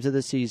 2 games of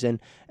the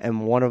season,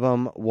 and one of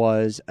them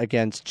was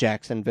against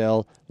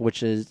Jacksonville,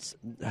 which is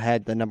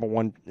getting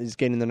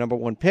the number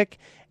 1 pick,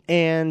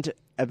 and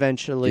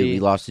eventually... Dude, we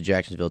lost to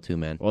Jacksonville too,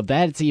 man. Well,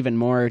 that's even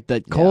more... The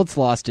Colts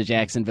loss to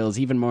Jacksonville is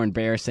even more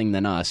embarrassing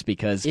than us,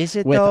 because is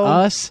it, with though?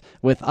 us,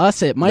 it might have cost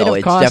us... No,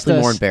 it's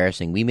definitely more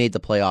embarrassing. We made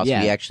the playoffs.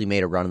 Yeah. We actually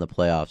made a run in the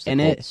playoffs. The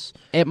and Colts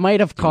it might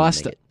have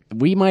cost...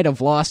 We might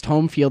have lost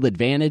home field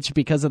advantage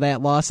because of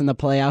that loss in the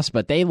playoffs,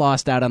 but they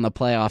lost out on the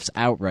playoffs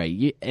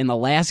outright. In the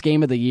last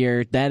game of the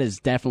year, that is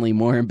definitely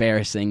more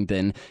embarrassing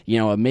than,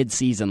 a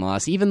mid-season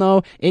loss, even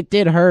though it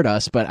did hurt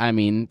us. But, I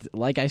mean,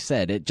 like I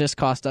said, it just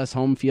cost us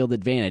home field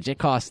advantage. It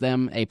cost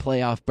them a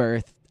playoff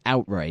berth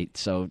outright.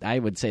 So I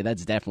would say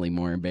that's definitely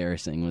more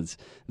embarrassing was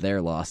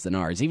their loss than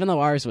ours, even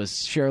though ours was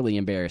surely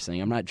embarrassing.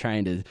 I'm not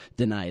trying to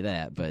deny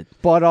that, but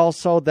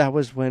also that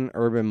was when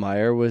Urban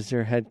Meyer was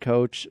their head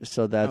coach,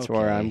 so that's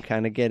where I'm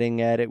kind of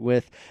getting at it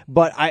with.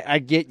 But I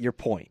get your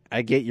point.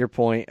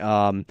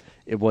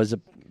 It was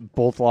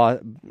both loss.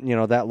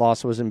 That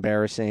loss was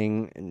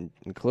embarrassing,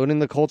 including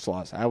the Colts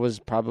loss. I was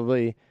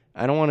probably,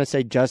 I don't want to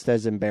say just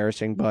as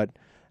embarrassing, but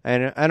I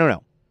don't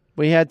know.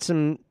 We had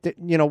some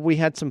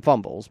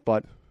fumbles,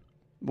 but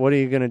what are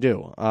you going to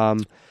do?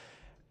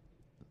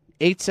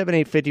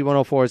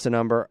 878-5104 is the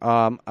number.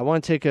 I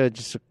want to take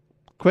just a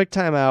quick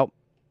time out,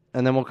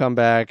 and then we'll come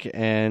back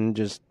and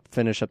just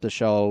finish up the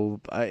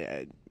show.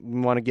 I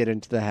want to get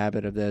into the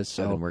habit of this.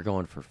 So we're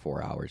going for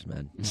 4 hours,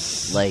 man.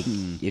 Like,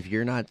 if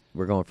you're not,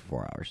 we're going for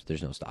 4 hours.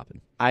 There's no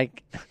stopping.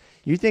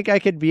 You think I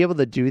could be able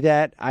to do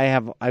that?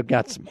 I've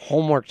got some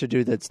homework to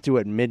do that's due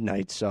at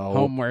midnight. So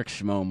homework,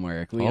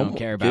 schmomework. We don't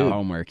care about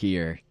homework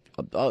here.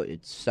 Oh,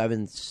 it's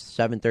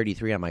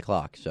 7:33 on my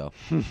clock, so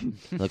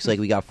looks like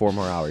we got 4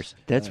 more hours.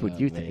 That's what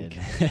you think.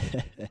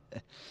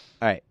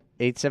 All right.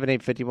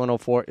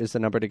 878-5104 is the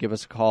number to give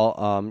us a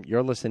call.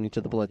 You're listening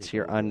to The Blitz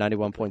here on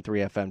 91.3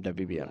 FM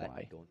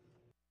WBNY.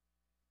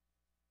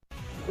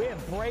 We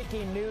have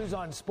breaking news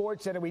on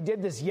SportsCenter. We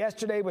did this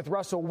yesterday with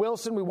Russell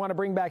Wilson. We want to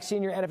bring back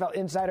senior NFL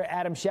insider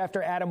Adam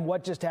Schefter. Adam,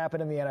 what just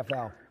happened in the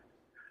NFL?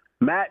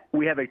 Matt,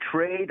 we have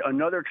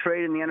another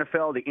trade in the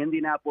NFL. The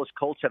Indianapolis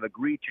Colts have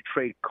agreed to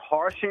trade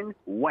Carson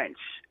Wentz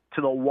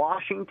to the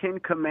Washington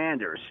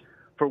Commanders.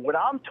 For what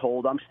I'm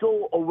told, I'm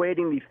still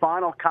awaiting the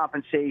final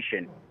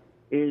compensation,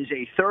 is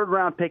a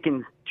third-round pick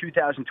in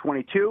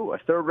 2022, a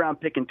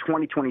third-round pick in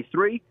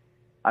 2023.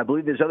 I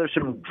believe there's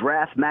some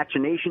draft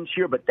machinations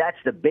here, but that's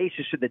the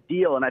basis of the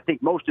deal. And I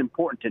think most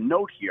important to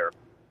note here,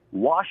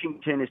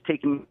 Washington is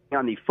taking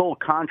on the full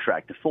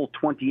contract, the full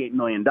 $28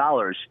 million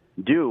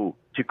due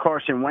to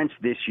Carson Wentz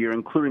this year,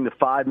 including the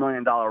 $5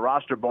 million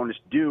roster bonus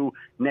due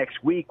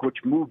next week, which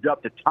moved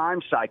up the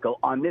time cycle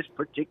on this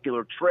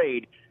particular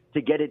trade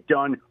to get it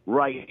done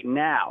right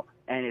now.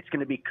 And it's going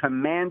to be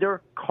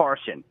Commander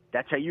Carson.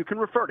 That's how you can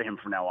refer to him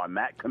from now on,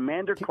 Matt.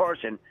 Commander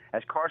Carson,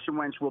 as Carson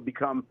Wentz will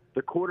become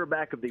the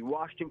quarterback of the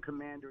Washington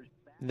Commanders.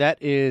 That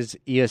is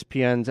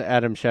ESPN's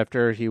Adam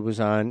Schefter. He was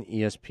on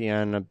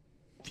ESPN a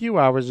few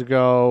hours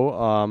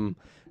ago.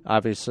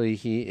 Obviously,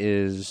 he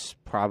is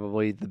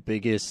probably the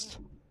biggest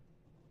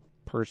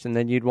person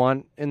that you'd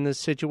want in this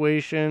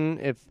situation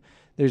if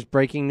there's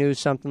breaking news,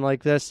 something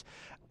like this.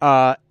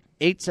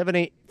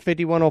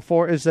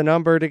 878-5104 is the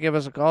number to give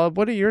us a call.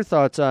 What are your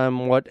thoughts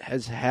on what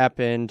has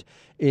happened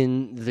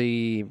in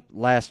the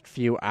last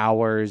few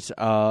hours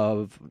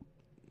of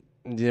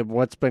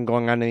what's been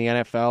going on in the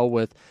NFL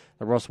with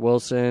the Russ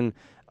Wilson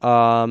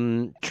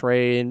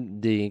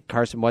trade, the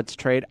Carson Wentz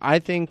trade? I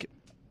think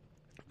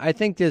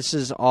this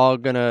is all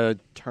going to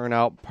turn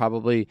out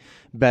probably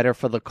better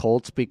for the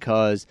Colts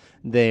because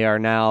they are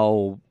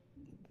now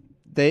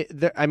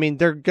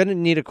they're going to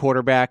need a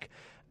quarterback.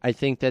 I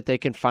think that they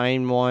can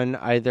find one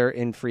either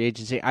in free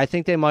agency. I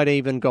think they might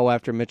even go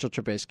after Mitchell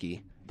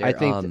Trubisky. I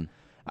think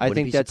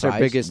that's their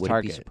biggest target.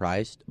 Wouldn't be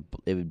surprised.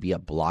 It would be a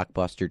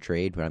blockbuster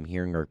trade, but I'm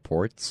hearing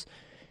reports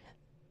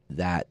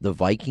that the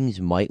Vikings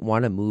might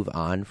want to move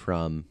on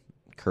from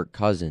Kirk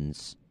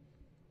Cousins,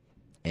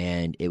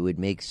 and it would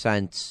make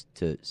sense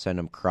to send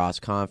him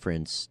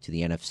cross-conference to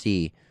the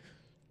NFC,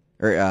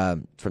 or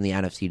from the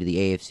NFC to the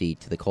AFC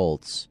to the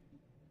Colts.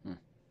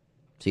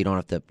 So you don't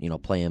have to,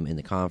 play him in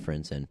the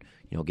conference and,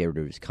 get rid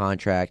of his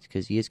contract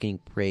because he is getting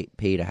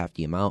paid a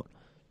hefty amount.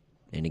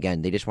 And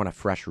again, they just want a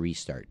fresh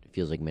restart. It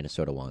feels like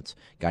Minnesota wants.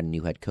 Got a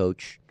new head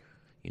coach.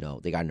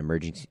 They got an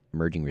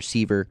emerging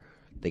receiver.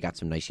 They got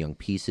some nice young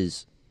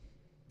pieces.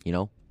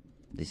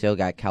 They still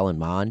got Kellen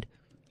Mond,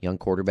 young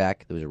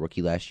quarterback that was a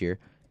rookie last year.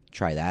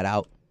 Try that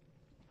out.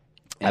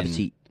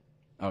 Obviously,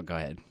 go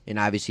ahead. And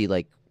obviously,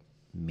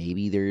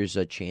 maybe there's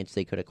a chance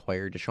they could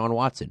acquire Deshaun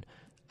Watson.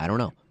 I don't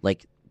know.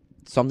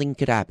 something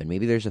could happen.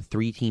 Maybe there's a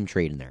 3-team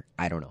trade in there.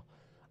 I don't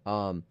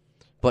know.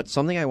 But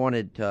something I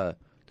wanted to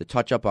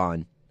touch up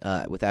on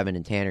with Evan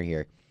and Tanner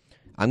here.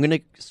 I'm going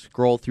to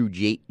scroll through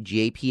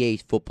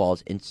JPA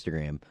Football's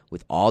Instagram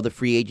with all the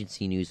free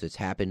agency news that's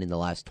happened in the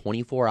last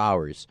 24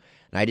 hours.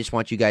 And I just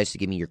want you guys to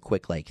give me your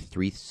quick,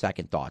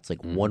 3-second thoughts,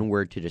 one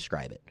word to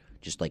describe it.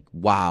 Just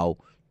wow,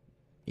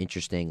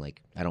 interesting,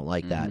 I don't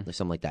like that,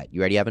 something like that.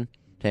 You ready, Evan?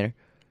 Tanner?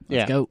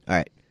 Let's go. All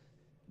right.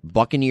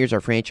 Buccaneers are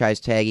franchise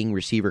tagging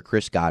receiver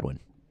Chris Godwin.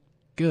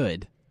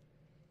 Good.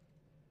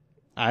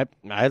 I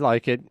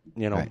like it.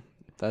 Right.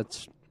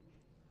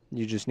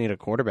 You just need a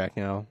quarterback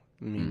now.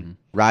 I mean,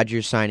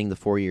 Rodgers signing the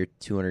 4-year,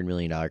 $200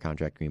 million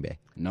contract Green Bay.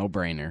 No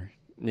brainer.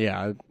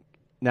 yeah.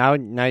 Now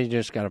you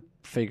just got to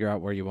figure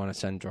out where you want to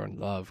send Jordan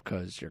Love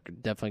because you're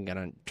definitely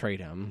going to trade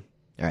him.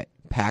 All right.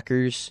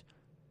 Packers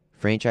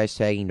franchise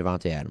tagging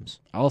Devontae Adams.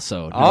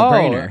 Also, no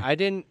brainer. I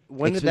didn't.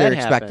 When did They're that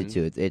happen?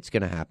 expected to. It's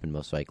going to happen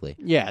most likely.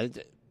 Yeah,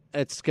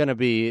 that's going to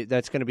be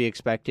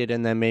expected,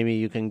 and then maybe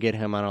you can get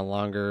him on a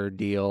longer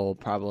deal,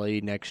 probably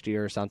next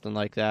year or something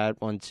like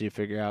that. Once you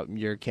figure out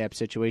your cap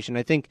situation,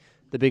 I think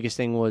the biggest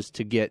thing was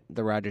to get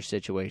the Rodgers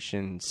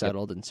situation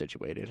settled and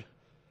situated.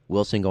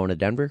 Wilson going to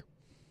Denver.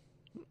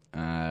 We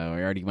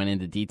already went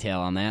into detail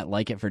on that.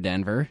 Like it for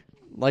Denver.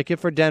 Like it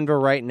for Denver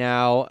right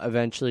now.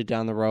 Eventually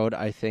down the road,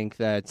 I think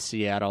that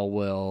Seattle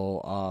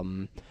will.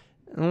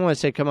 I don't want to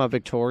say come out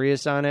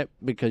victorious on it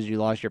because you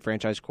lost your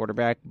franchise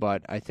quarterback,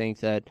 but I think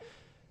that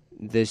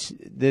this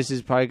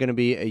is probably going to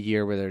be a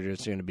year where they're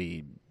just going to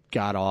be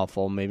god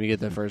awful. Maybe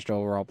get the first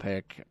overall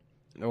pick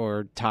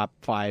or top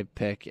 5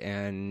 pick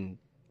and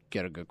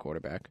get a good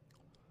quarterback.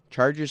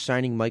 Chargers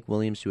signing Mike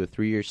Williams to a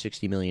 3-year,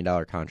 $60 million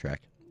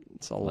contract.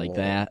 It's a Like lot.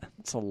 that.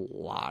 It's a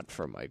lot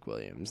for Mike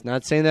Williams.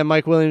 Not saying that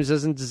Mike Williams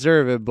doesn't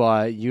deserve it,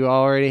 but you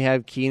already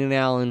have Keenan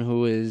Allen,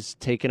 who is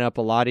taking up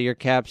a lot of your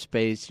cap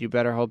space. You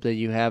better hope that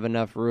you have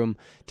enough room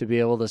to be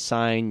able to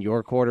sign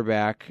your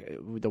quarterback.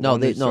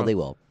 They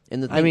will.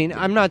 And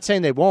I'm not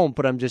saying they won't,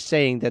 but I'm just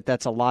saying that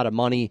that's a lot of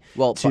money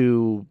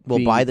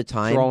by the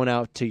time thrown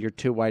out to your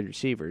 2 wide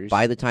receivers.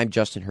 By the time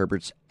Justin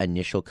Herbert's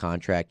initial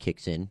contract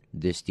kicks in,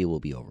 this deal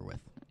will be over with.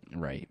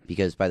 Right.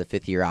 Because by the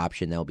 5th-year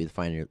option, that will be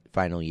the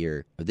final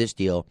year of this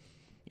deal.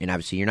 And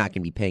obviously, you're not going to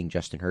be paying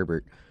Justin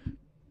Herbert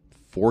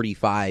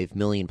 $45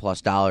 million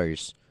plus in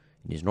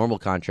his normal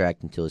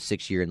contract until his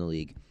 6th year in the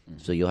league.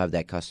 So you'll have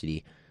that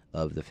custody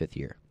of the 5th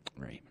year.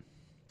 Right.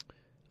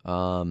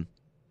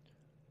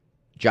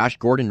 Josh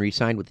Gordon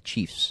re-signed with the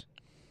Chiefs.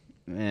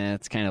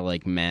 It's kind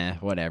of meh,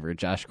 whatever.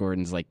 Josh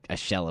Gordon's like a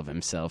shell of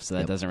himself, so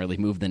that doesn't really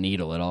move the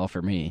needle at all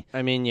for me.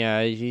 I mean,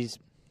 yeah, he's.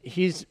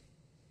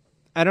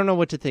 I don't know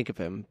what to think of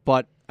him,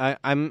 but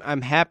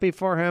I'm happy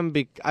for him.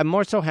 I'm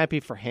more so happy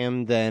for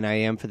him than I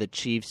am for the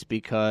Chiefs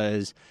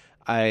because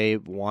I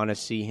want to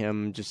see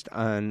him just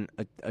on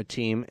a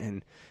team.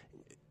 And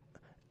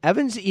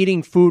Evan's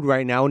eating food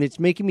right now, and it's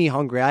making me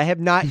hungry. I have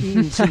not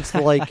eaten since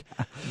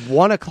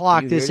 1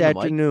 o'clock this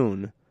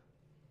afternoon.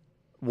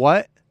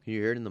 What? Can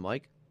you hear it in the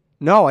mic?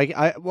 No,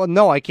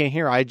 I can't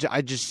hear. I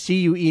just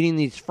see you eating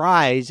these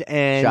fries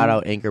and shout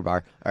out Anchor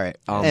Bar. All right,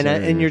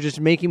 and you're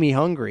just making me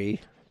hungry.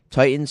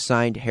 Titans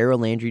signed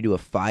Harold Landry to a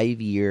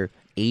 5-year,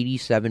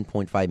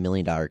 $87.5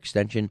 million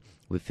extension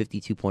with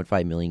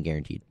 $52.5 million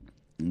guaranteed.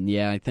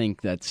 Yeah, I think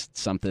that's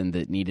something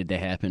that needed to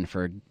happen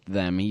for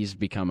them. He's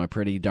become a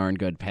pretty darn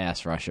good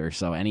pass rusher,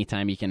 so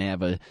anytime you can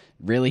have a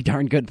really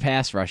darn good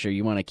pass rusher,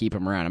 you want to keep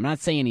him around. I'm not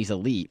saying he's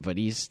elite, but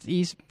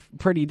he's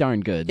pretty darn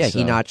good. Yeah, so.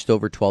 He notched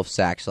over 12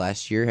 sacks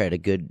last year, had a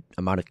good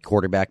amount of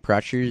quarterback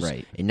pressures,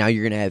 right. And now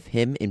you're going to have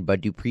him and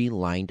Bud Dupree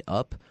lined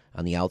up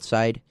on the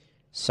outside,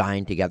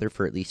 signed together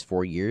for at least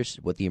 4 years.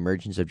 With the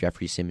emergence of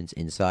Jeffrey Simmons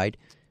inside,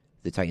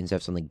 the Titans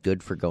have something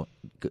good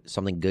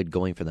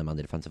going for them on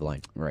the defensive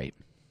line. Right.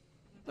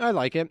 I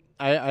like it.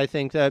 I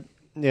think that,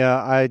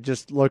 I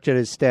just looked at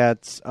his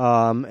stats,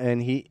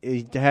 and he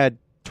had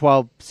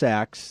 12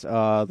 sacks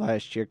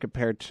last year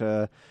compared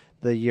to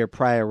the year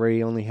prior where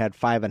he only had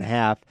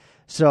 5.5.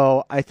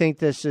 So I think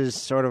this is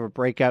sort of a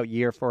breakout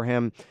year for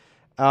him.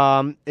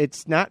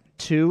 It's not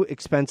too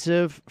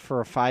expensive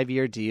for a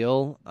 5-year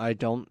deal.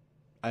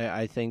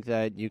 I think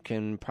that you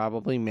can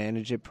probably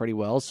manage it pretty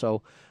well.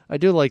 So I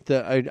do like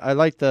I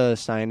like the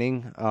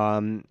signing.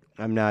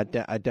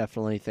 I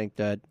definitely think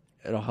that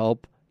it'll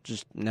help.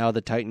 Just now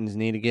the Titans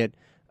need to get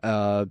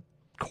a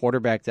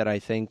quarterback that I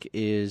think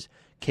is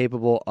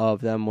capable of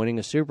them winning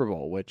a Super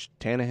Bowl, which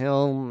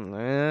Tannehill,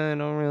 I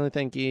don't really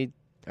think he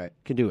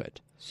can do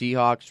it.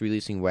 Seahawks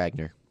releasing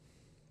Wagner.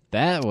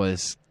 That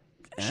was,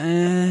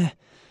 I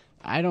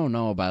don't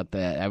know about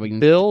that.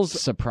 Bills,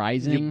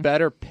 surprising. You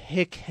better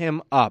pick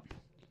him up.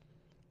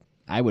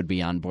 I would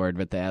be on board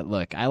with that.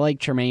 Look, I like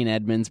Tremaine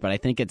Edmonds, but I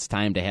think it's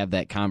time to have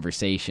that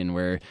conversation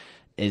where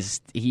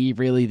is he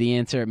really the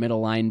answer at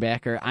middle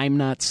linebacker? I'm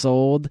not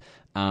sold.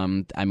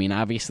 I mean,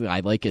 obviously,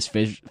 I like his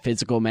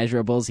physical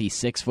measurables. He's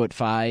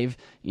 6'5",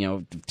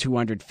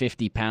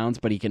 250 pounds,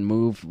 but he can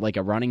move like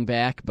a running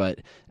back. But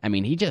I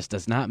mean, he just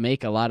does not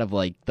make a lot of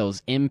like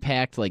those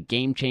impact, like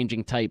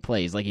game-changing type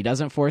plays. Like he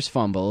doesn't force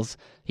fumbles,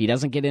 he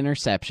doesn't get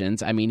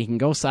interceptions. I mean, he can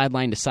go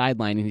sideline to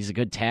sideline, and he's a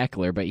good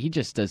tackler. But he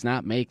just does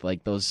not make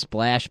like those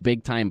splash,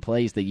 big-time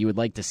plays that you would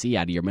like to see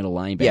out of your middle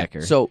linebacker.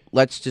 Yeah, so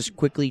let's just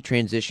quickly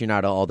transition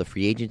out of all the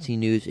free agency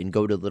news and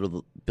go to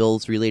little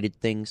Bills-related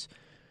things.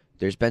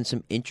 There's been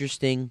some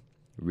interesting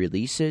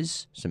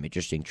releases, some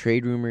interesting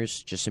trade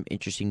rumors, just some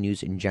interesting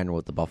news in general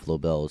with the Buffalo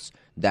Bills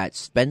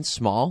that's been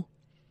small,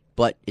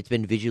 but it's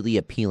been visually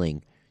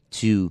appealing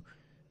to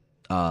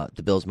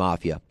the Bills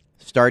Mafia,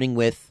 starting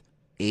with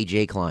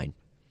A.J. Klein.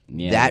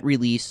 Yeah. That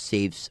release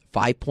saves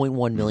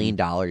 $5.1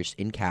 million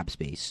in cap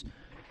space,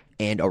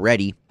 and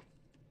already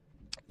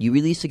you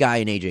release a guy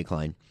in A.J.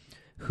 Klein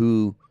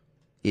who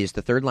is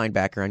the third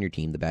linebacker on your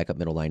team, the backup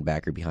middle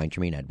linebacker behind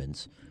Tremaine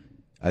Edmonds,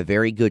 a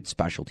very good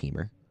special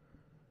teamer,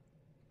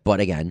 but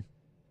again,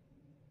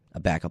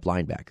 a backup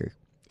linebacker.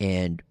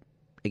 And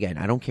again,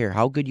 I don't care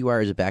how good you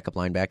are as a backup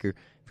linebacker.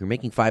 If you're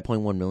making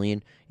 $5.1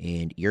 million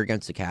and you're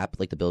against the cap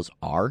like the Bills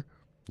are,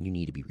 you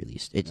need to be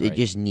released. It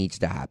just needs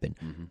to happen.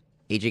 Mm-hmm.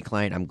 A.J.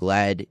 Klein, I'm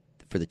glad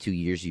for the 2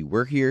 years you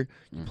were here.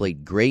 You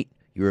played great.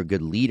 You were a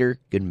good leader,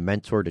 good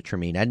mentor to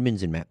Tremaine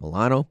Edmonds and Matt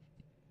Milano.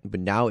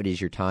 But now it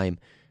is your time,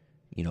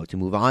 to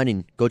move on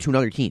and go to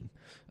another team.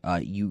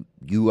 You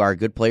are a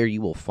good player.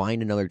 You will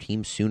find another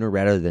team sooner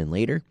rather than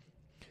later.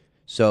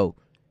 So,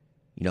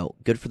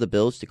 good for the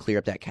Bills to clear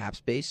up that cap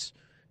space.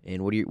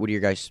 And what are your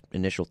guys'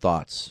 initial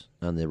thoughts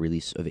on the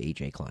release of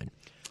A.J. Klein?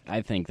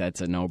 I think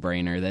that's a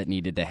no-brainer. That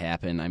needed to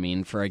happen. I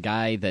mean, for a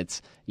guy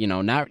that's,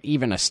 not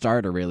even a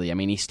starter, really. I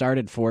mean, he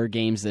started 4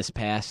 games this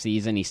past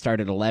season. He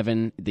started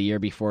 11 the year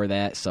before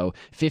that. So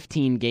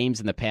 15 games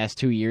in the past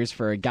 2 years.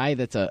 For a guy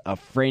that's a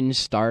fringe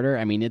starter,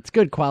 I mean, it's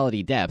good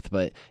quality depth,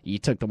 but you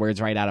took the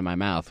words right out of my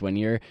mouth. When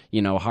you're,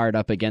 hard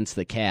up against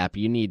the cap,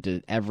 you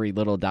need every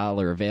little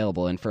dollar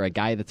available. And for a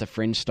guy that's a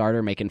fringe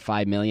starter making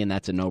 $5 million,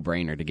 that's a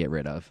no-brainer to get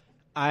rid of.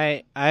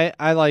 I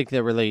like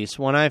the release.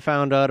 When I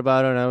found out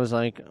about it, I was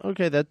like,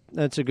 okay,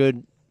 that's a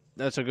good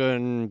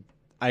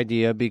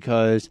idea,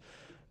 because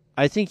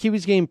I think he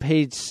was getting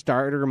paid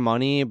starter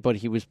money, but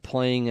he was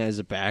playing as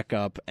a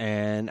backup,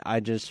 and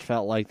I just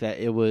felt like that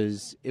it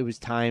was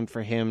time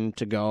for him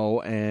to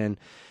go. And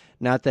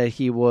not that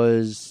he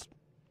was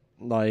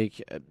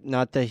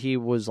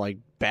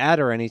bad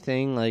or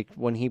anything. Like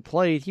when he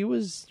played, he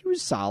was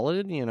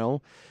solid,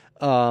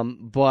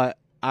 But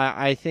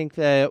I think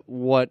that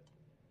what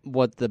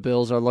the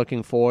Bills are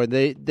looking for,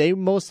 they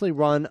mostly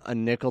run a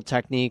nickel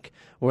technique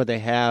where they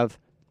have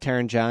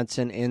Taron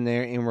Johnson in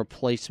there in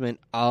replacement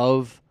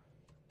of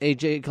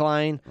A.J.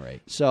 Klein.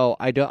 Right. So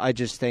I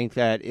just think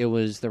that it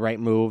was the right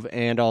move,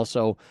 and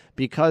also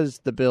because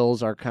the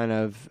Bills are kind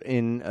of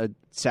in a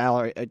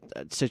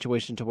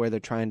situation to where they're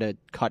trying to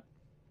cut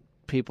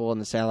people in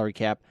the salary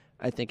cap,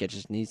 I think it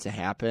just needs to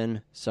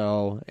happen.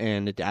 So,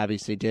 and it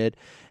obviously did,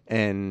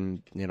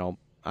 and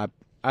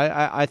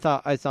I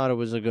thought it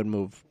was a good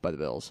move by the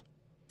Bills.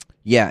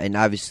 Yeah, and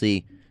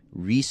obviously,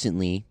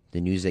 recently, the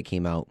news that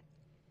came out,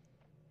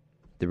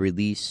 the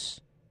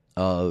release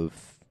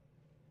of,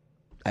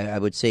 I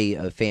would say,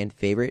 a fan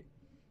favorite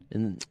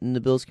in the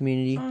Bills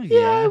community. Oh,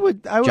 yeah, I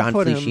would John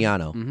put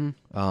Feliciano. him.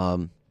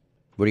 Mm-hmm.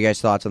 What are your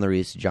guys' thoughts on the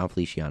release of John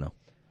Feliciano?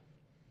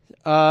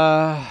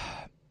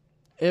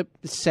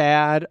 It's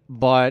sad,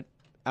 but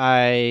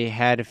I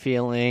had a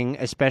feeling,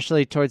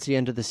 especially towards the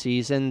end of the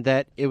season,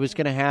 that it was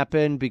going to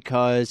happen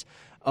because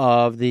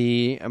of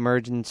the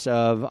emergence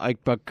of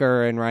Ike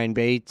Butker and Ryan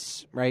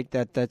Bates, right?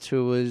 That's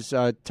who was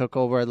took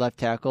over at left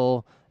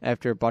tackle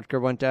after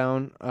Butker went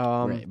down.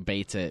 Right.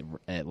 Bates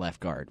at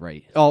left guard,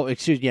 right? Oh,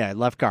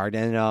 left guard,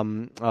 and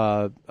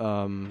I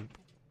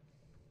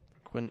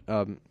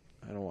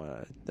don't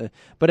want to,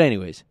 but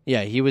anyways,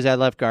 yeah, he was at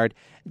left guard.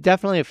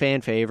 Definitely a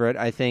fan favorite.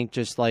 I think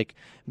just like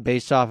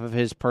based off of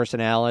his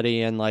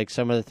personality and like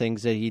some of the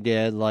things that he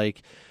did,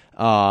 like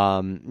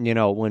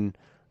when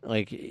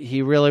like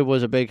he really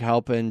was a big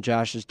help in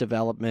Josh's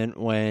development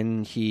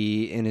when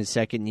he in his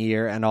second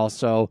year, and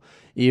also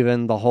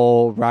even the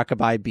whole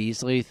Rockabye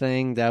Beasley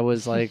thing. That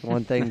was like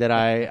one thing that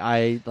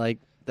I like.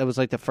 That was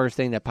like the first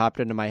thing that popped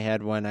into my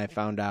head when I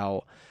found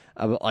out.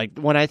 Like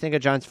when I think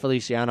of John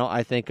Feliciano,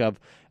 I think of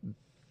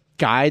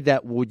guy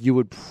that you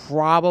would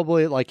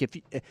probably like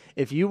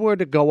if you were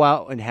to go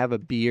out and have a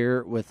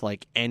beer with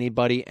like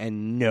anybody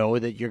and know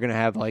that you're gonna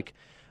have like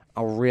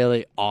a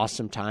really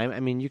awesome time. I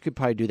mean, you could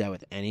probably do that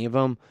with any of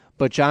them,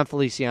 but John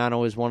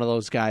Feliciano is one of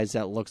those guys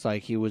that looks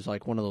like he was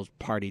like one of those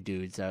party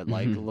dudes that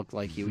like looked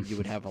like you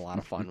would have a lot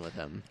of fun with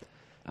him.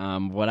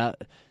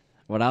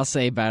 What I'll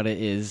say about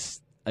it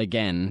is,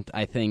 again,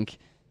 I think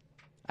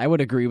I would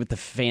agree with the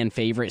fan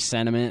favorite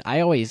sentiment.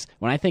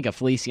 When I think of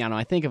Feliciano,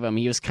 I think of him,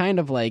 he was kind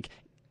of like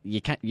you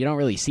don't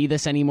really see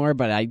this anymore,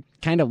 but I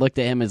kind of looked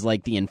at him as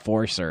like the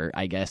enforcer,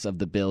 I guess, of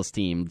the Bills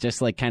team.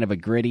 Just like kind of a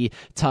gritty,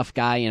 tough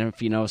guy. And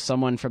if,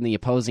 someone from the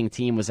opposing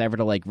team was ever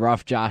to like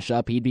rough Josh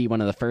up, he'd be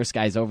one of the first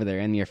guys over there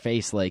in your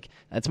face. Like,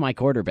 that's my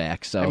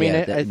quarterback. So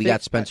we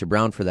got Spencer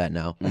Brown for that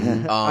now.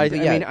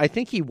 I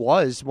think he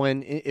was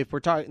if we're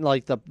talking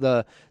like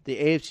the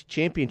AFC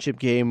Championship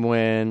game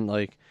when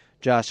like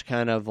Josh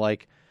kind of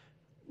like,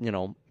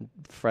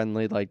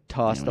 friendly, like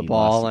tossed the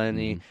ball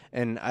and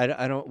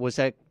I don't,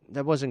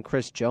 that wasn't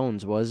Chris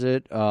Jones, was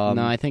it? No,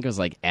 I think it was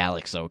like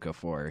Alex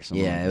Okafor or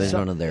something. Yeah, it was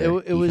one of their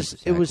it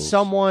was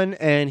someone,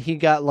 and he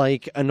got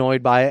like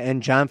annoyed by it,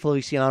 and John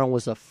Feliciano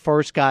was the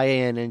first guy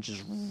in and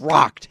just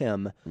rocked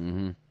him.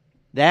 Mm-hmm.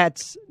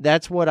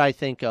 That's what I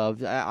think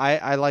of.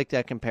 I like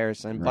that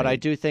comparison, but I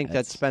do think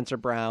that Spencer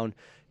Brown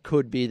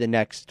could be the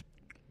next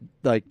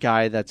like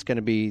guy that's going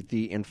to be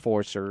the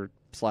enforcer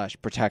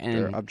 /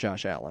 protector of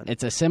Josh Allen.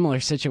 It's a similar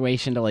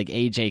situation to like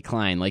AJ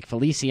Klein. Like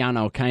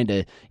Feliciano kind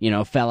of,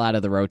 fell out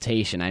of the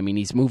rotation. I mean,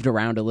 he's moved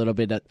around a little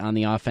bit on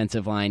the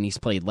offensive line. He's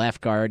played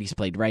left guard, he's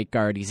played right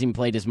guard, he's even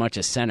played as much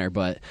as center,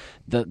 but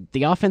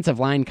the offensive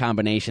line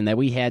combination that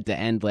we had to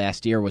end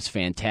last year was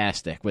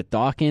fantastic with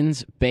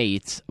Dawkins,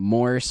 Bates,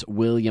 Morse,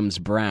 Williams,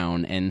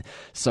 Brown. And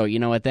so,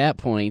 at that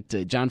point,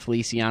 John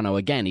Feliciano,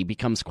 again, he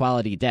becomes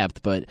quality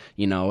depth, but,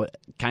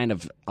 kind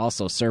of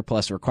also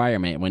surplus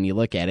requirement when you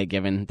look at it,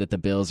 given that the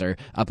Bills are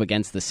up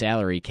against the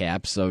salary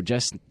cap, so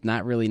just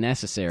not really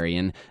necessary.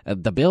 And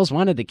the Bills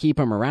wanted to keep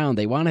him around.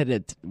 They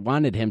wanted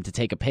him to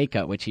take a pay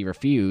cut, which he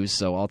refused.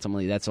 So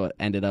ultimately, that's what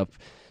ended up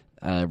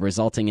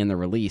resulting in the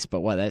release.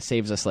 But that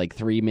saves us like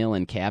 $3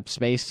 million in cap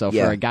space. So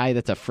for a guy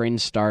that's a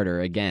fringe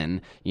starter,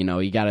 again,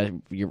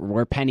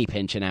 we're penny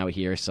pinching out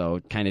here. So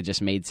it kind of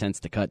just made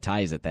sense to cut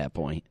ties at that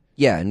point.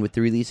 Yeah, and with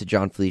the release of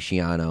John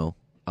Feliciano,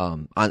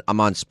 I'm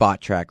on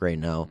Spot Track right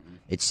now.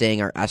 It's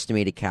saying our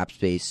estimated cap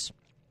space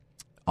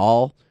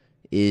all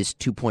is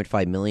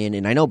 $2.5 million.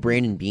 And I know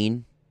Brandon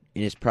Beane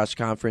in his press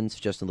conference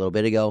just a little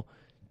bit ago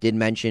did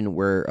mention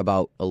we're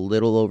about a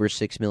little over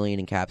 $6 million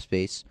in cap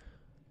space.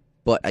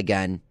 But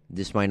again,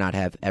 this might not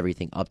have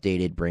everything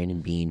updated.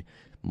 Brandon Beane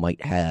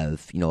might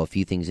have, a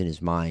few things in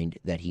his mind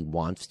that he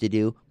wants to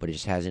do, but it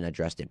just hasn't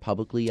addressed it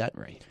publicly yet.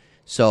 Right.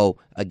 So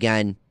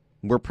again,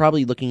 we're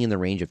probably looking in the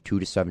range of $2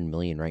 to $7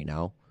 million right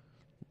now,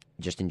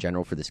 just in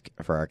general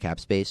for our cap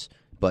space.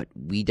 But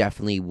we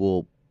definitely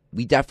will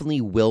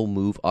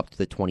move up to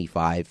the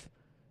 25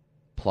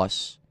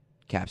 plus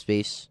cap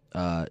space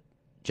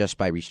just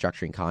by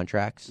restructuring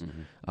contracts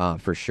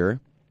for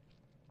sure.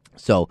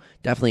 So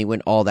definitely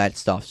when all that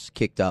stuff's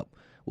kicked up,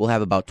 we'll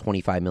have about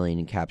 $25 million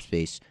in cap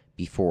space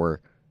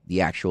before the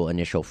actual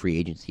initial free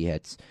agency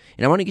hits.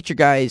 And I want to get your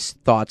guys'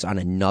 thoughts on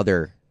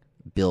another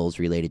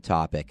Bills-related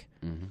topic.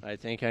 I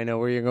think I know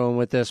where you're going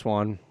with this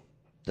one.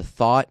 The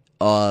thought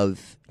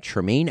of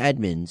Tremaine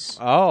Edmonds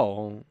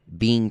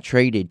being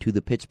traded to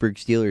the Pittsburgh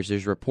Steelers.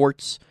 There's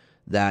reports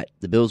that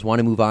the Bills want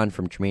to move on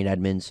from Tremaine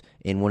Edmonds,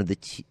 and one of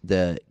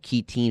the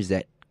key teams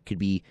that could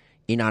be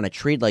in on a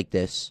trade like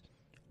this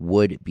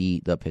would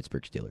be the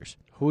Pittsburgh Steelers.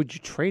 Who would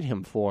you trade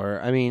him for?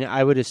 I mean,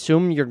 I would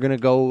assume you're going to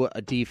go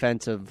a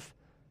defensive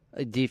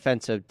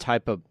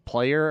type of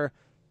player.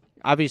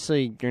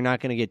 Obviously, you're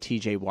not going to get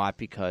T.J. Watt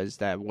because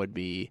that would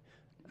be,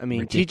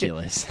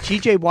 ridiculous.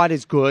 T.J. Watt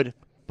is good,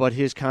 but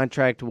his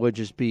contract would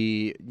just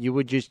be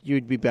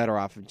you'd be better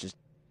off of just.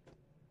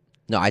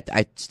 No, I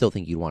still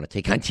think you'd want to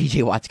take on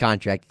T.J. Watt's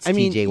contract. It's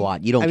T.J.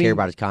 Watt. You don't care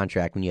about his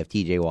contract when you have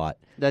T.J. Watt.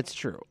 That's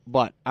true,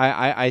 but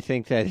I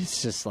think that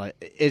it's just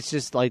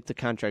like the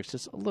contract's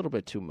just a little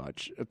bit too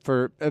much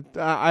for.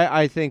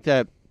 I think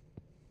that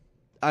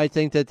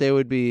they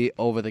would be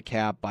over the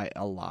cap by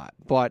a lot,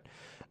 but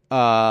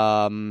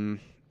who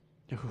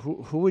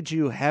would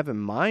you have in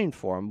mind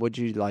for him? Would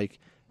you like?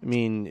 I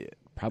mean.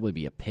 Probably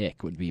be a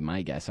pick would be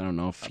my guess. I don't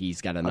know if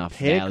he's got enough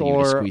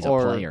value to squeeze a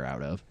player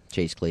out of.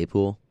 Chase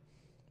Claypool,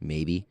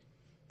 maybe.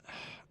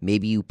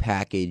 Maybe you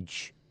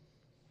package.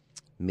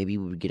 Maybe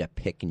we would get a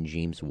pick in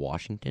James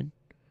Washington.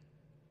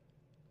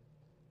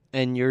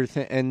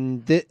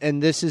 And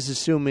this is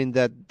assuming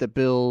that the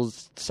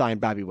Bills sign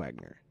Bobby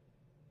Wagner.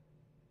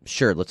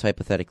 Sure, let's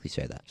hypothetically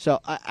say that. So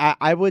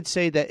I would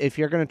say that if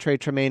you're going to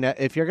trade Tremaine,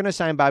 if you're going to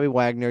sign Bobby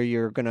Wagner,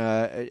 you're going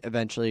to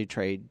eventually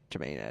trade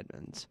Tremaine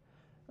Edmonds.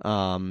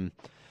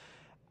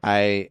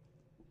 I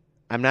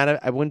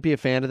wouldn't be a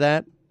fan of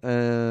that.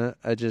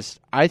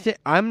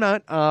 I'm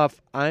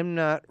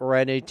not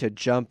ready to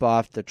jump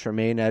off the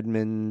Tremaine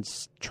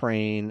Edmonds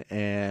train,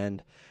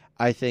 and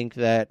I think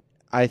that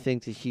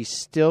he's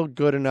still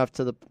good enough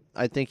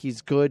I think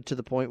he's good to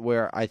the point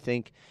where I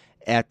think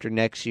after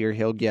next year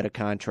he'll get a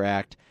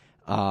contract.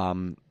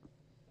 I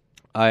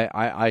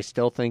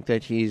still think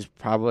that he's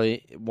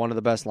probably one of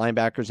the best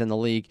linebackers in the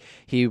league.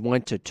 He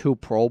went to 2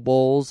 Pro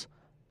Bowls.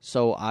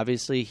 So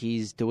obviously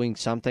he's doing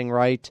something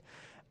right.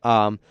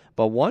 But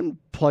one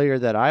player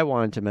that I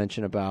wanted to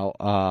mention about,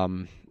 I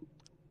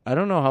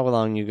don't know how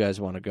long you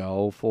guys want to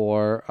go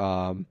for.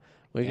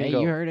 We can Hey,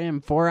 go. you heard him.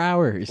 4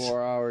 hours.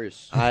 4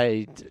 hours.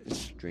 I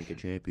Drink of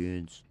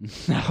champions.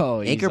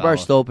 Oh, Anchor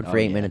Bar's still open for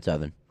 8 minutes,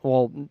 Evan.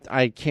 well,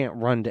 I can't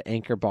run to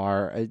Anchor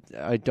Bar.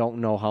 I don't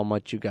know how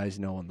much you guys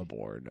know on the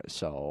board,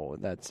 so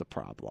that's the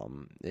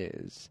problem.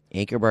 Is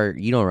Anchor Bar,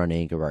 you don't run to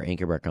Anchor Bar.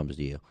 Anchor Bar comes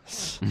to you.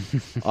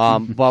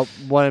 but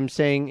what I'm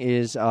saying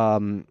is,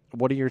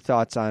 what are your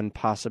thoughts on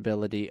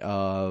possibility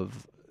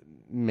of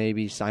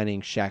maybe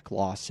signing Shaq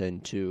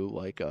Lawson to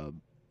like a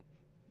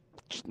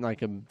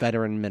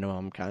veteran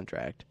minimum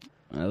contract?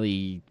 Well,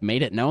 he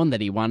made it known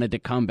that he wanted to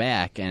come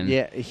back, and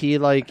Yeah, he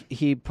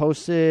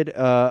posted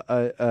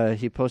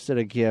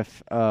a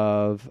GIF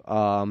of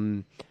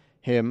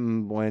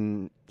him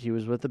when he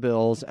was with the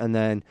Bills, and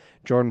then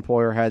Jordan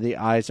Poyer had the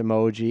eyes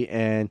emoji,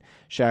 and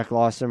Shaq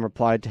Lawson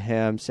replied to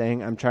him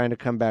saying, "I'm trying to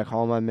come back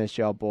home. I miss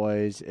y'all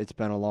boys. It's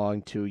been a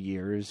long 2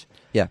 years."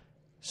 Yeah.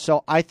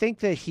 So I think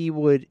that he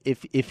would,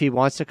 if he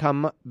wants to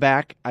come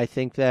back, I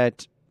think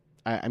that.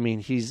 I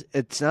mean,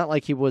 it's not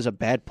like he was a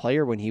bad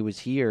player when he was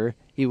here.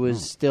 He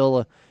was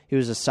he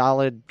was a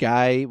solid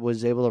guy,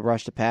 was able to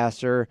rush the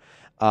passer.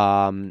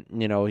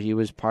 He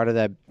was part of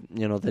that,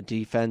 the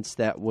defense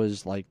that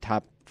was like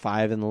top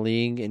 5 in the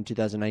league in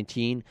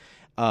 2019.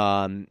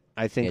 I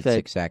He think had that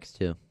 6 sacks,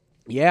 too.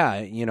 yeah,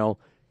 I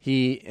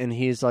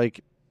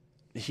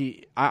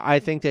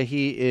think that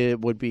he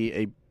would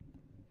be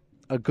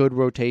a good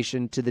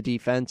rotation to the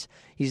defense.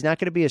 He's not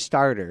going to be a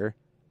starter,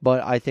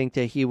 but I think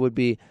that he would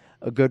be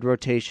a good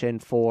rotation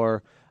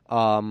for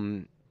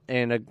and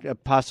a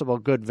possible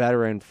good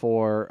veteran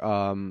for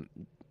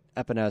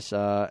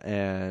Epinesa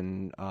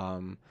and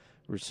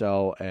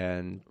Rousseau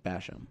and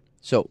Basham.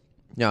 So,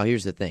 now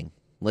here's the thing.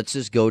 Let's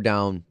just go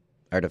down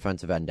our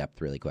defensive end depth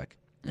really quick.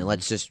 And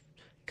let's just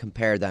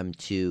compare them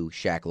to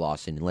Shaq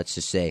Lawson. And let's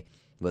just say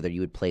whether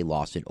you would play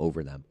Lawson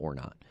over them or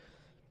not.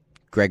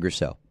 Greg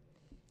Rousseau.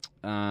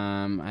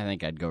 I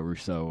think I'd go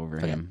Rousseau over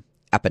him.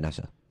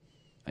 Epinesa.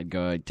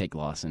 I'd take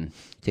Lawson.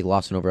 Take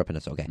Lawson over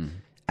Epinesa. Okay.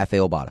 F.A.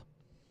 Obata.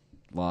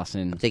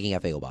 Lawson. I'm taking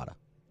F.A. Obata.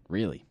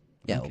 Really?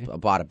 Yeah, Okay.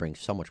 Obata brings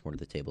so much more to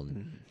the table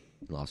than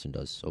Lawson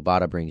does.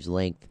 Obata brings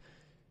length,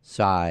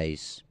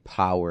 size,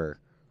 power.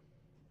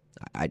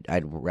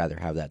 I'd rather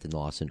have that than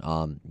Lawson.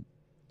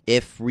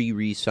 If we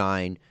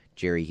re-sign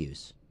Jerry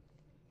Hughes.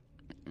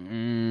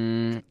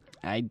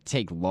 I'd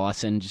take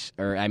Lawson,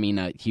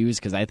 Hughes,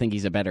 because I think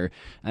I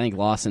think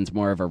Lawson's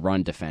more of a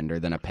run defender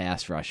than a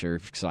pass rusher.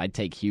 So I'd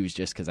take Hughes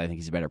just because I think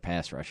he's a better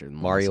pass rusher than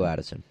Mario Lawson.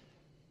 Addison.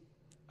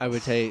 I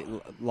would take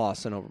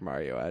Lawson over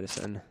Mario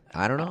Addison.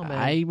 I don't know, man.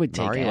 I would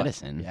take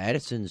Addison.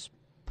 Addison's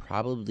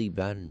probably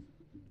been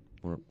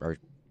our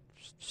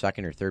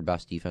second or third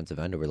best defensive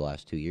end over the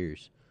last 2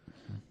 years.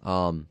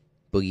 Boogie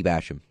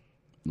Basham.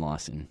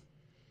 Lawson.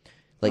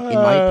 Like in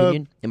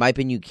my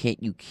opinion,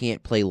 you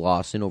can't play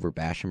Lawson over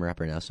Basham or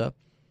Epinesa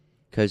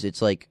because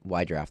it's like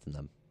why draft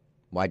them?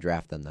 Why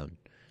draft them then?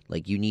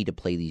 Like you need to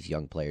play these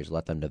young players,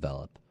 let them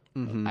develop.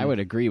 I would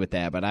agree with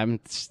that, but I'm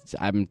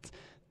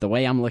the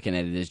way I'm looking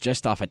at it is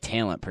just off a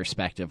talent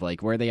perspective,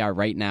 like where they are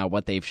right now,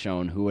 what they've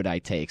shown, who would I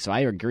take? So I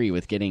agree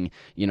with getting,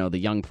 the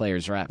young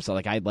players reps. So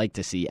like I'd like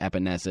to see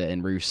Epinesa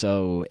and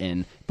Rousseau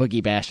and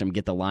Boogie Basham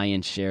get the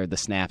lion's share of the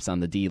snaps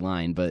on the D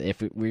line. But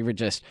if we were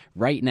just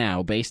right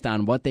now, based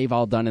on what they've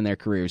all done in their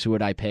careers, who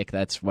would I pick?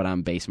 That's what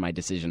I'm basing my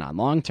decision on.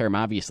 Long term,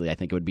 obviously, I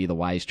think it would be the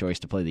wise choice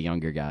to play the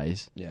younger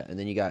guys. Yeah, and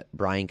then you got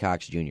Brian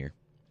Cox Jr.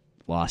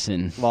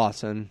 Lawson.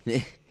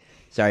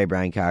 Sorry,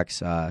 Brian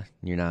Cox,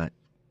 you're not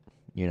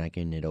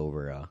getting it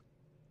over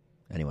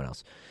anyone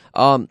else.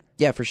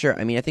 Yeah, for sure.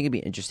 I mean, I think it'd be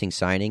an interesting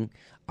signing.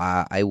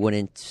 I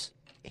wouldn't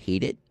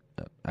hate it.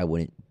 I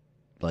wouldn't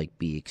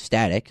be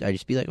ecstatic. I'd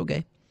just be like,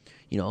 okay,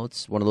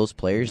 it's one of those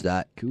players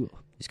that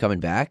is coming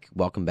back.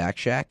 Welcome back,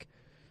 Shaq.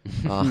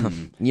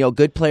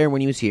 Good player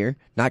when he was here.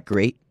 Not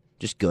great,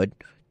 just good.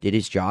 Did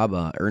his job.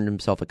 Earned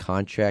himself a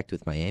contract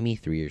with Miami,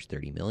 3 years,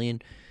 $30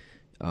 million.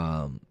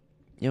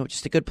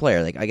 Just a good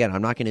player. Like again,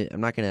 I'm not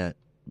gonna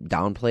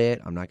downplay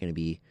it. I'm not gonna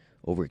be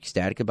over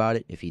ecstatic about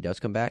it. If he does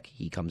come back,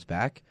 he comes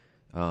back.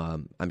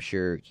 I'm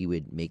sure he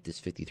would make this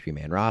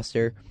 53-man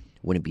roster.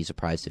 Wouldn't be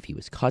surprised if he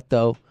was cut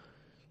though.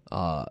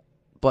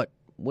 But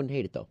wouldn't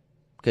hate it though,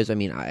 because I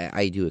mean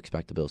I do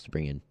expect the Bills to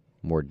bring in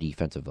more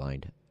defensive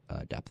line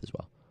depth as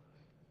well.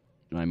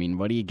 I mean,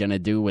 what are you going to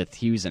do with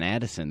Hughes and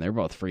Addison? They're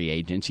both free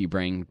agents. You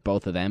bring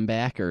both of them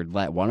back or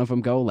let one of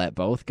them go, let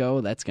both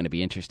go? That's going to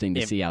be interesting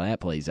to see how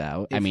that plays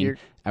out. I mean,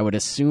 I would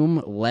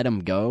assume let them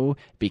go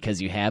because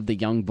you have the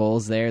young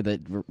Bulls there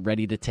that are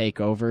ready to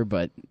take over,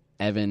 but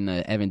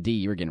Evan D.,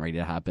 you were getting ready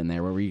to hop in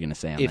there. What were you going to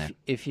say on that?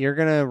 If you're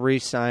going to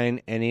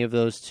re-sign any of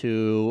those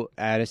two,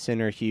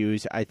 Addison or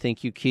Hughes, I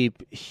think you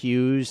keep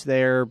Hughes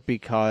there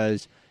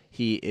because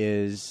he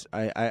is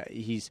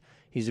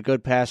he's a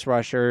good pass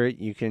rusher.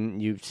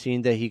 You've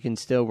seen that he can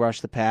still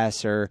rush the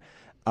passer,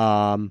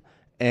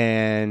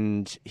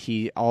 and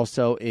he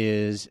also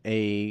is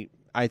I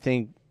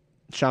think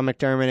Sean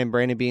McDermott and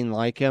Brandon Beane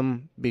like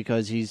him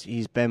because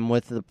he's been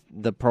with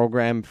the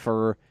program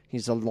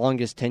he's the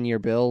longest 10-year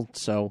build.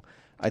 So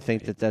I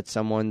think that's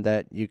someone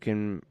that you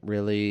can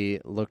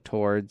really look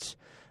towards.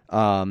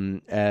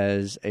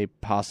 as a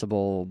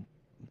possible,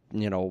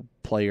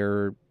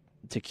 player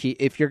to keep.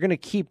 If you're going to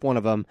keep one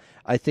of them,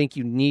 I think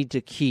you need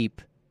to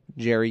keep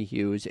Jerry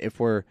Hughes. If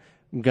we're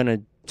going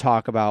to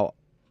talk about,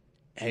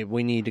 hey,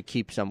 we need to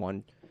keep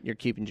someone, you're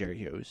keeping Jerry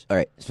Hughes. All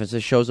right, since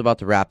the show's about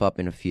to wrap up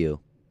in a few,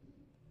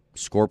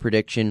 score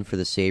prediction for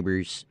the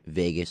Sabres,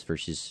 Vegas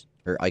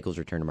or Eichel's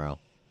return tomorrow.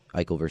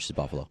 Eichel versus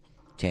Buffalo.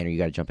 Tanner, you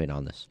got to jump in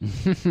on this.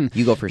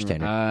 You go first,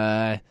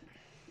 Tanner.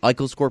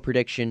 Eichel score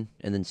prediction,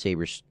 and then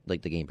Sabres, the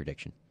game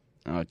prediction.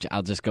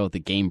 I'll just go with the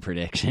game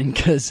prediction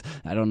because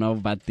I don't know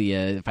about the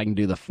if I can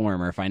do the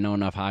former, if I know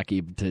enough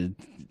hockey to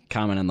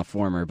comment on the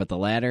former. But the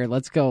latter,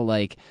 let's go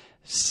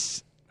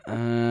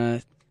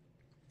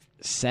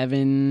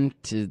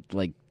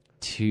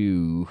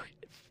 7-2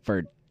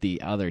 for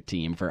the other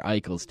team, for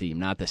Eichel's team,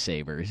 not the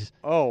Sabres.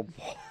 Oh,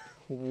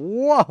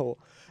 whoa.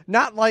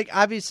 Not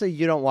obviously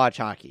you don't watch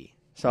hockey.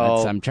 So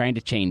I'm trying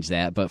to change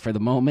that, but for the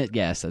moment,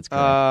 yes, that's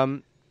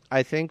correct.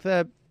 I think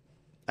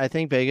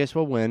Vegas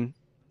will win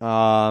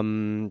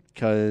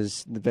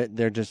because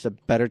they're just a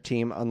better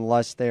team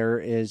unless there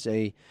is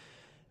a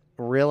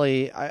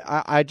really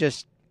I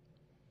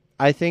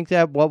think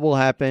that what will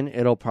happen,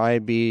 it'll probably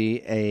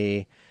be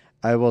a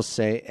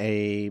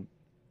 4-2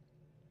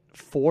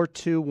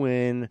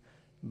 win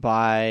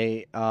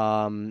by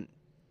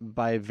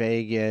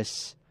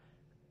Vegas,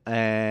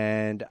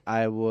 and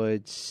I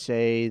would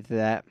say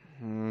that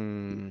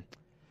I'd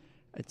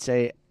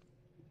say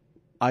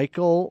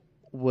Eichel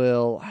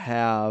will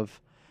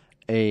have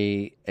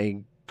a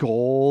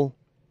goal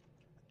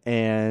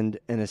and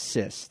an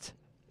assist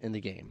in the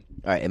game.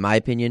 All right, in my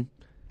opinion,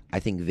 I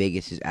think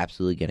Vegas is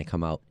absolutely going to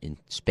come out and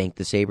spank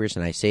the Sabres,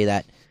 and I say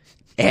that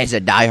as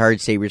a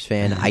diehard Sabres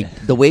fan.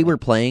 The way we're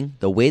playing,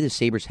 the way the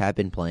Sabres have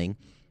been playing,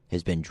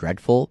 has been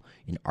dreadful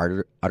and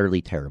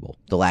utterly terrible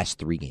the last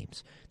 3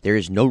 games. There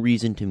is no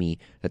reason to me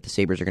that the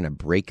Sabres are going to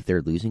break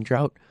their losing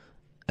drought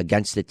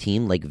against a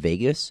team like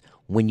Vegas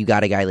when you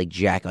got a guy like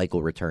Jack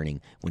Eichel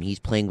returning, when he's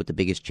playing with the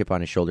biggest chip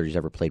on his shoulder he's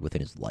ever played with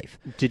in his life.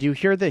 Did you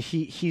hear that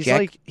he's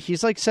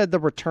said the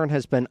return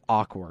has been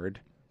awkward?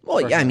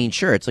 Well, yeah, I mean,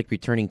 sure, it's like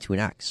returning to an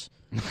ex.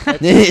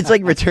 It's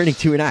like returning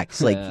to an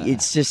ex.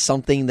 It's just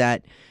something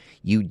that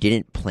you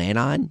didn't plan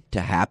on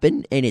to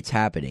happen, and it's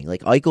happening.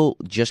 Eichel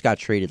just got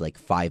traded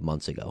 5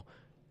 months ago.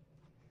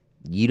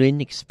 You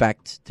didn't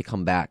expect to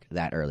come back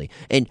that early.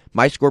 And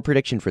my score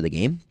prediction for the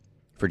game,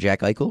 for Jack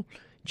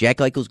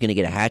Eichel's going to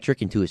get a hat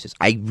trick and 2 assists.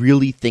 I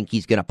really think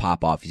he's going to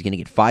pop off. He's going to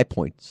get 5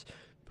 points,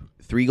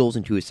 3 goals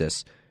and 2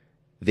 assists.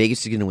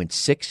 Vegas is going to win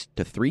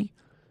 6-3,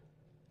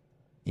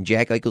 and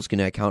Jack Eichel's going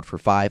to account for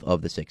 5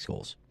 of the 6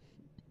 goals.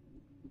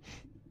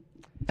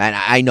 And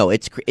I know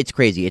it's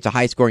crazy. It's a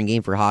high-scoring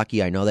game for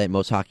hockey. I know that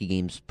most hockey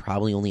games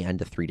probably only end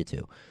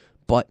 3-2.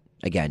 But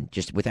again,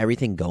 just with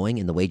everything going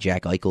and the way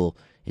Jack Eichel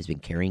has been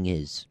carrying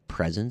his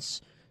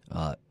presence,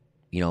 on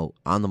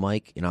the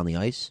mic and on the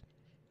ice,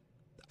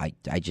 I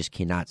just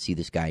cannot see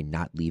this guy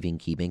not leaving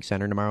KeyBank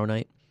Center tomorrow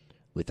night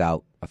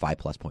without a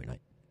 5+ point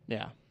night.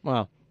 Yeah,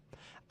 well,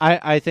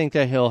 I think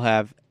that he'll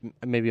have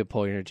maybe a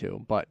point or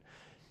 2, but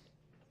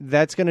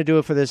that's going to do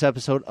it for this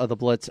episode of The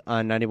Blitz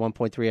on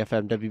 91.3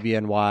 FM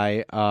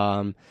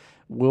WBNY.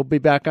 We'll be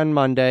back on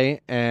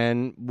Monday,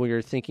 and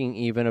we're thinking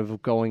even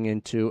of going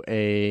into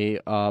a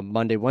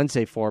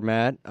Monday-Wednesday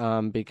format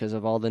because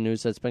of all the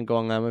news that's been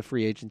going on with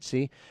free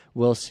agency.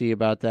 We'll see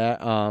about that.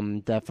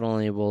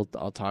 Definitely,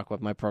 I'll talk with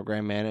my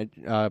program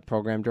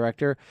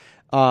director.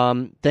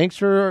 Thanks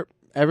for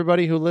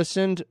everybody who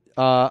listened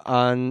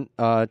on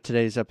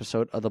today's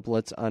episode of The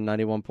Blitz on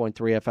 91.3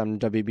 FM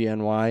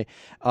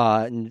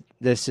WBNY.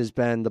 This has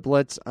been The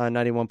Blitz on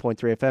 91.3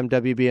 FM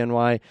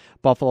WBNY,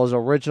 Buffalo's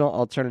original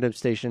alternative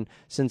station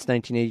since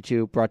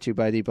 1982, brought to you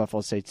by the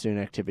Buffalo State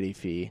Student Activity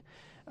Fee.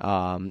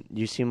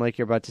 You seem like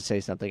you're about to say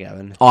something,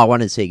 Evan. Oh, I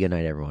wanted to say good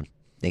night, everyone.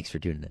 Thanks for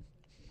tuning in.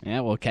 Yeah,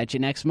 we'll catch you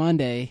next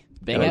Monday.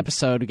 Big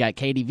episode. We got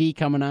KDV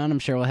coming on. I'm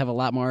sure we'll have a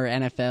lot more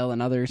NFL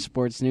and other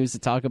sports news to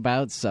talk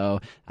about,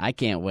 so I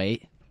can't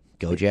wait.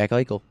 Go Jack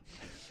Eichel.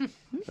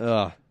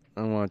 I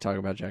don't want to talk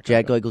about Jack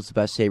Eichel's the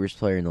best Sabres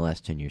player in the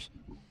last 10 years.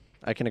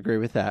 I can agree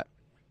with that.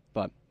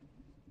 But,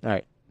 all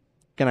right.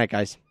 Good night,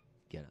 guys.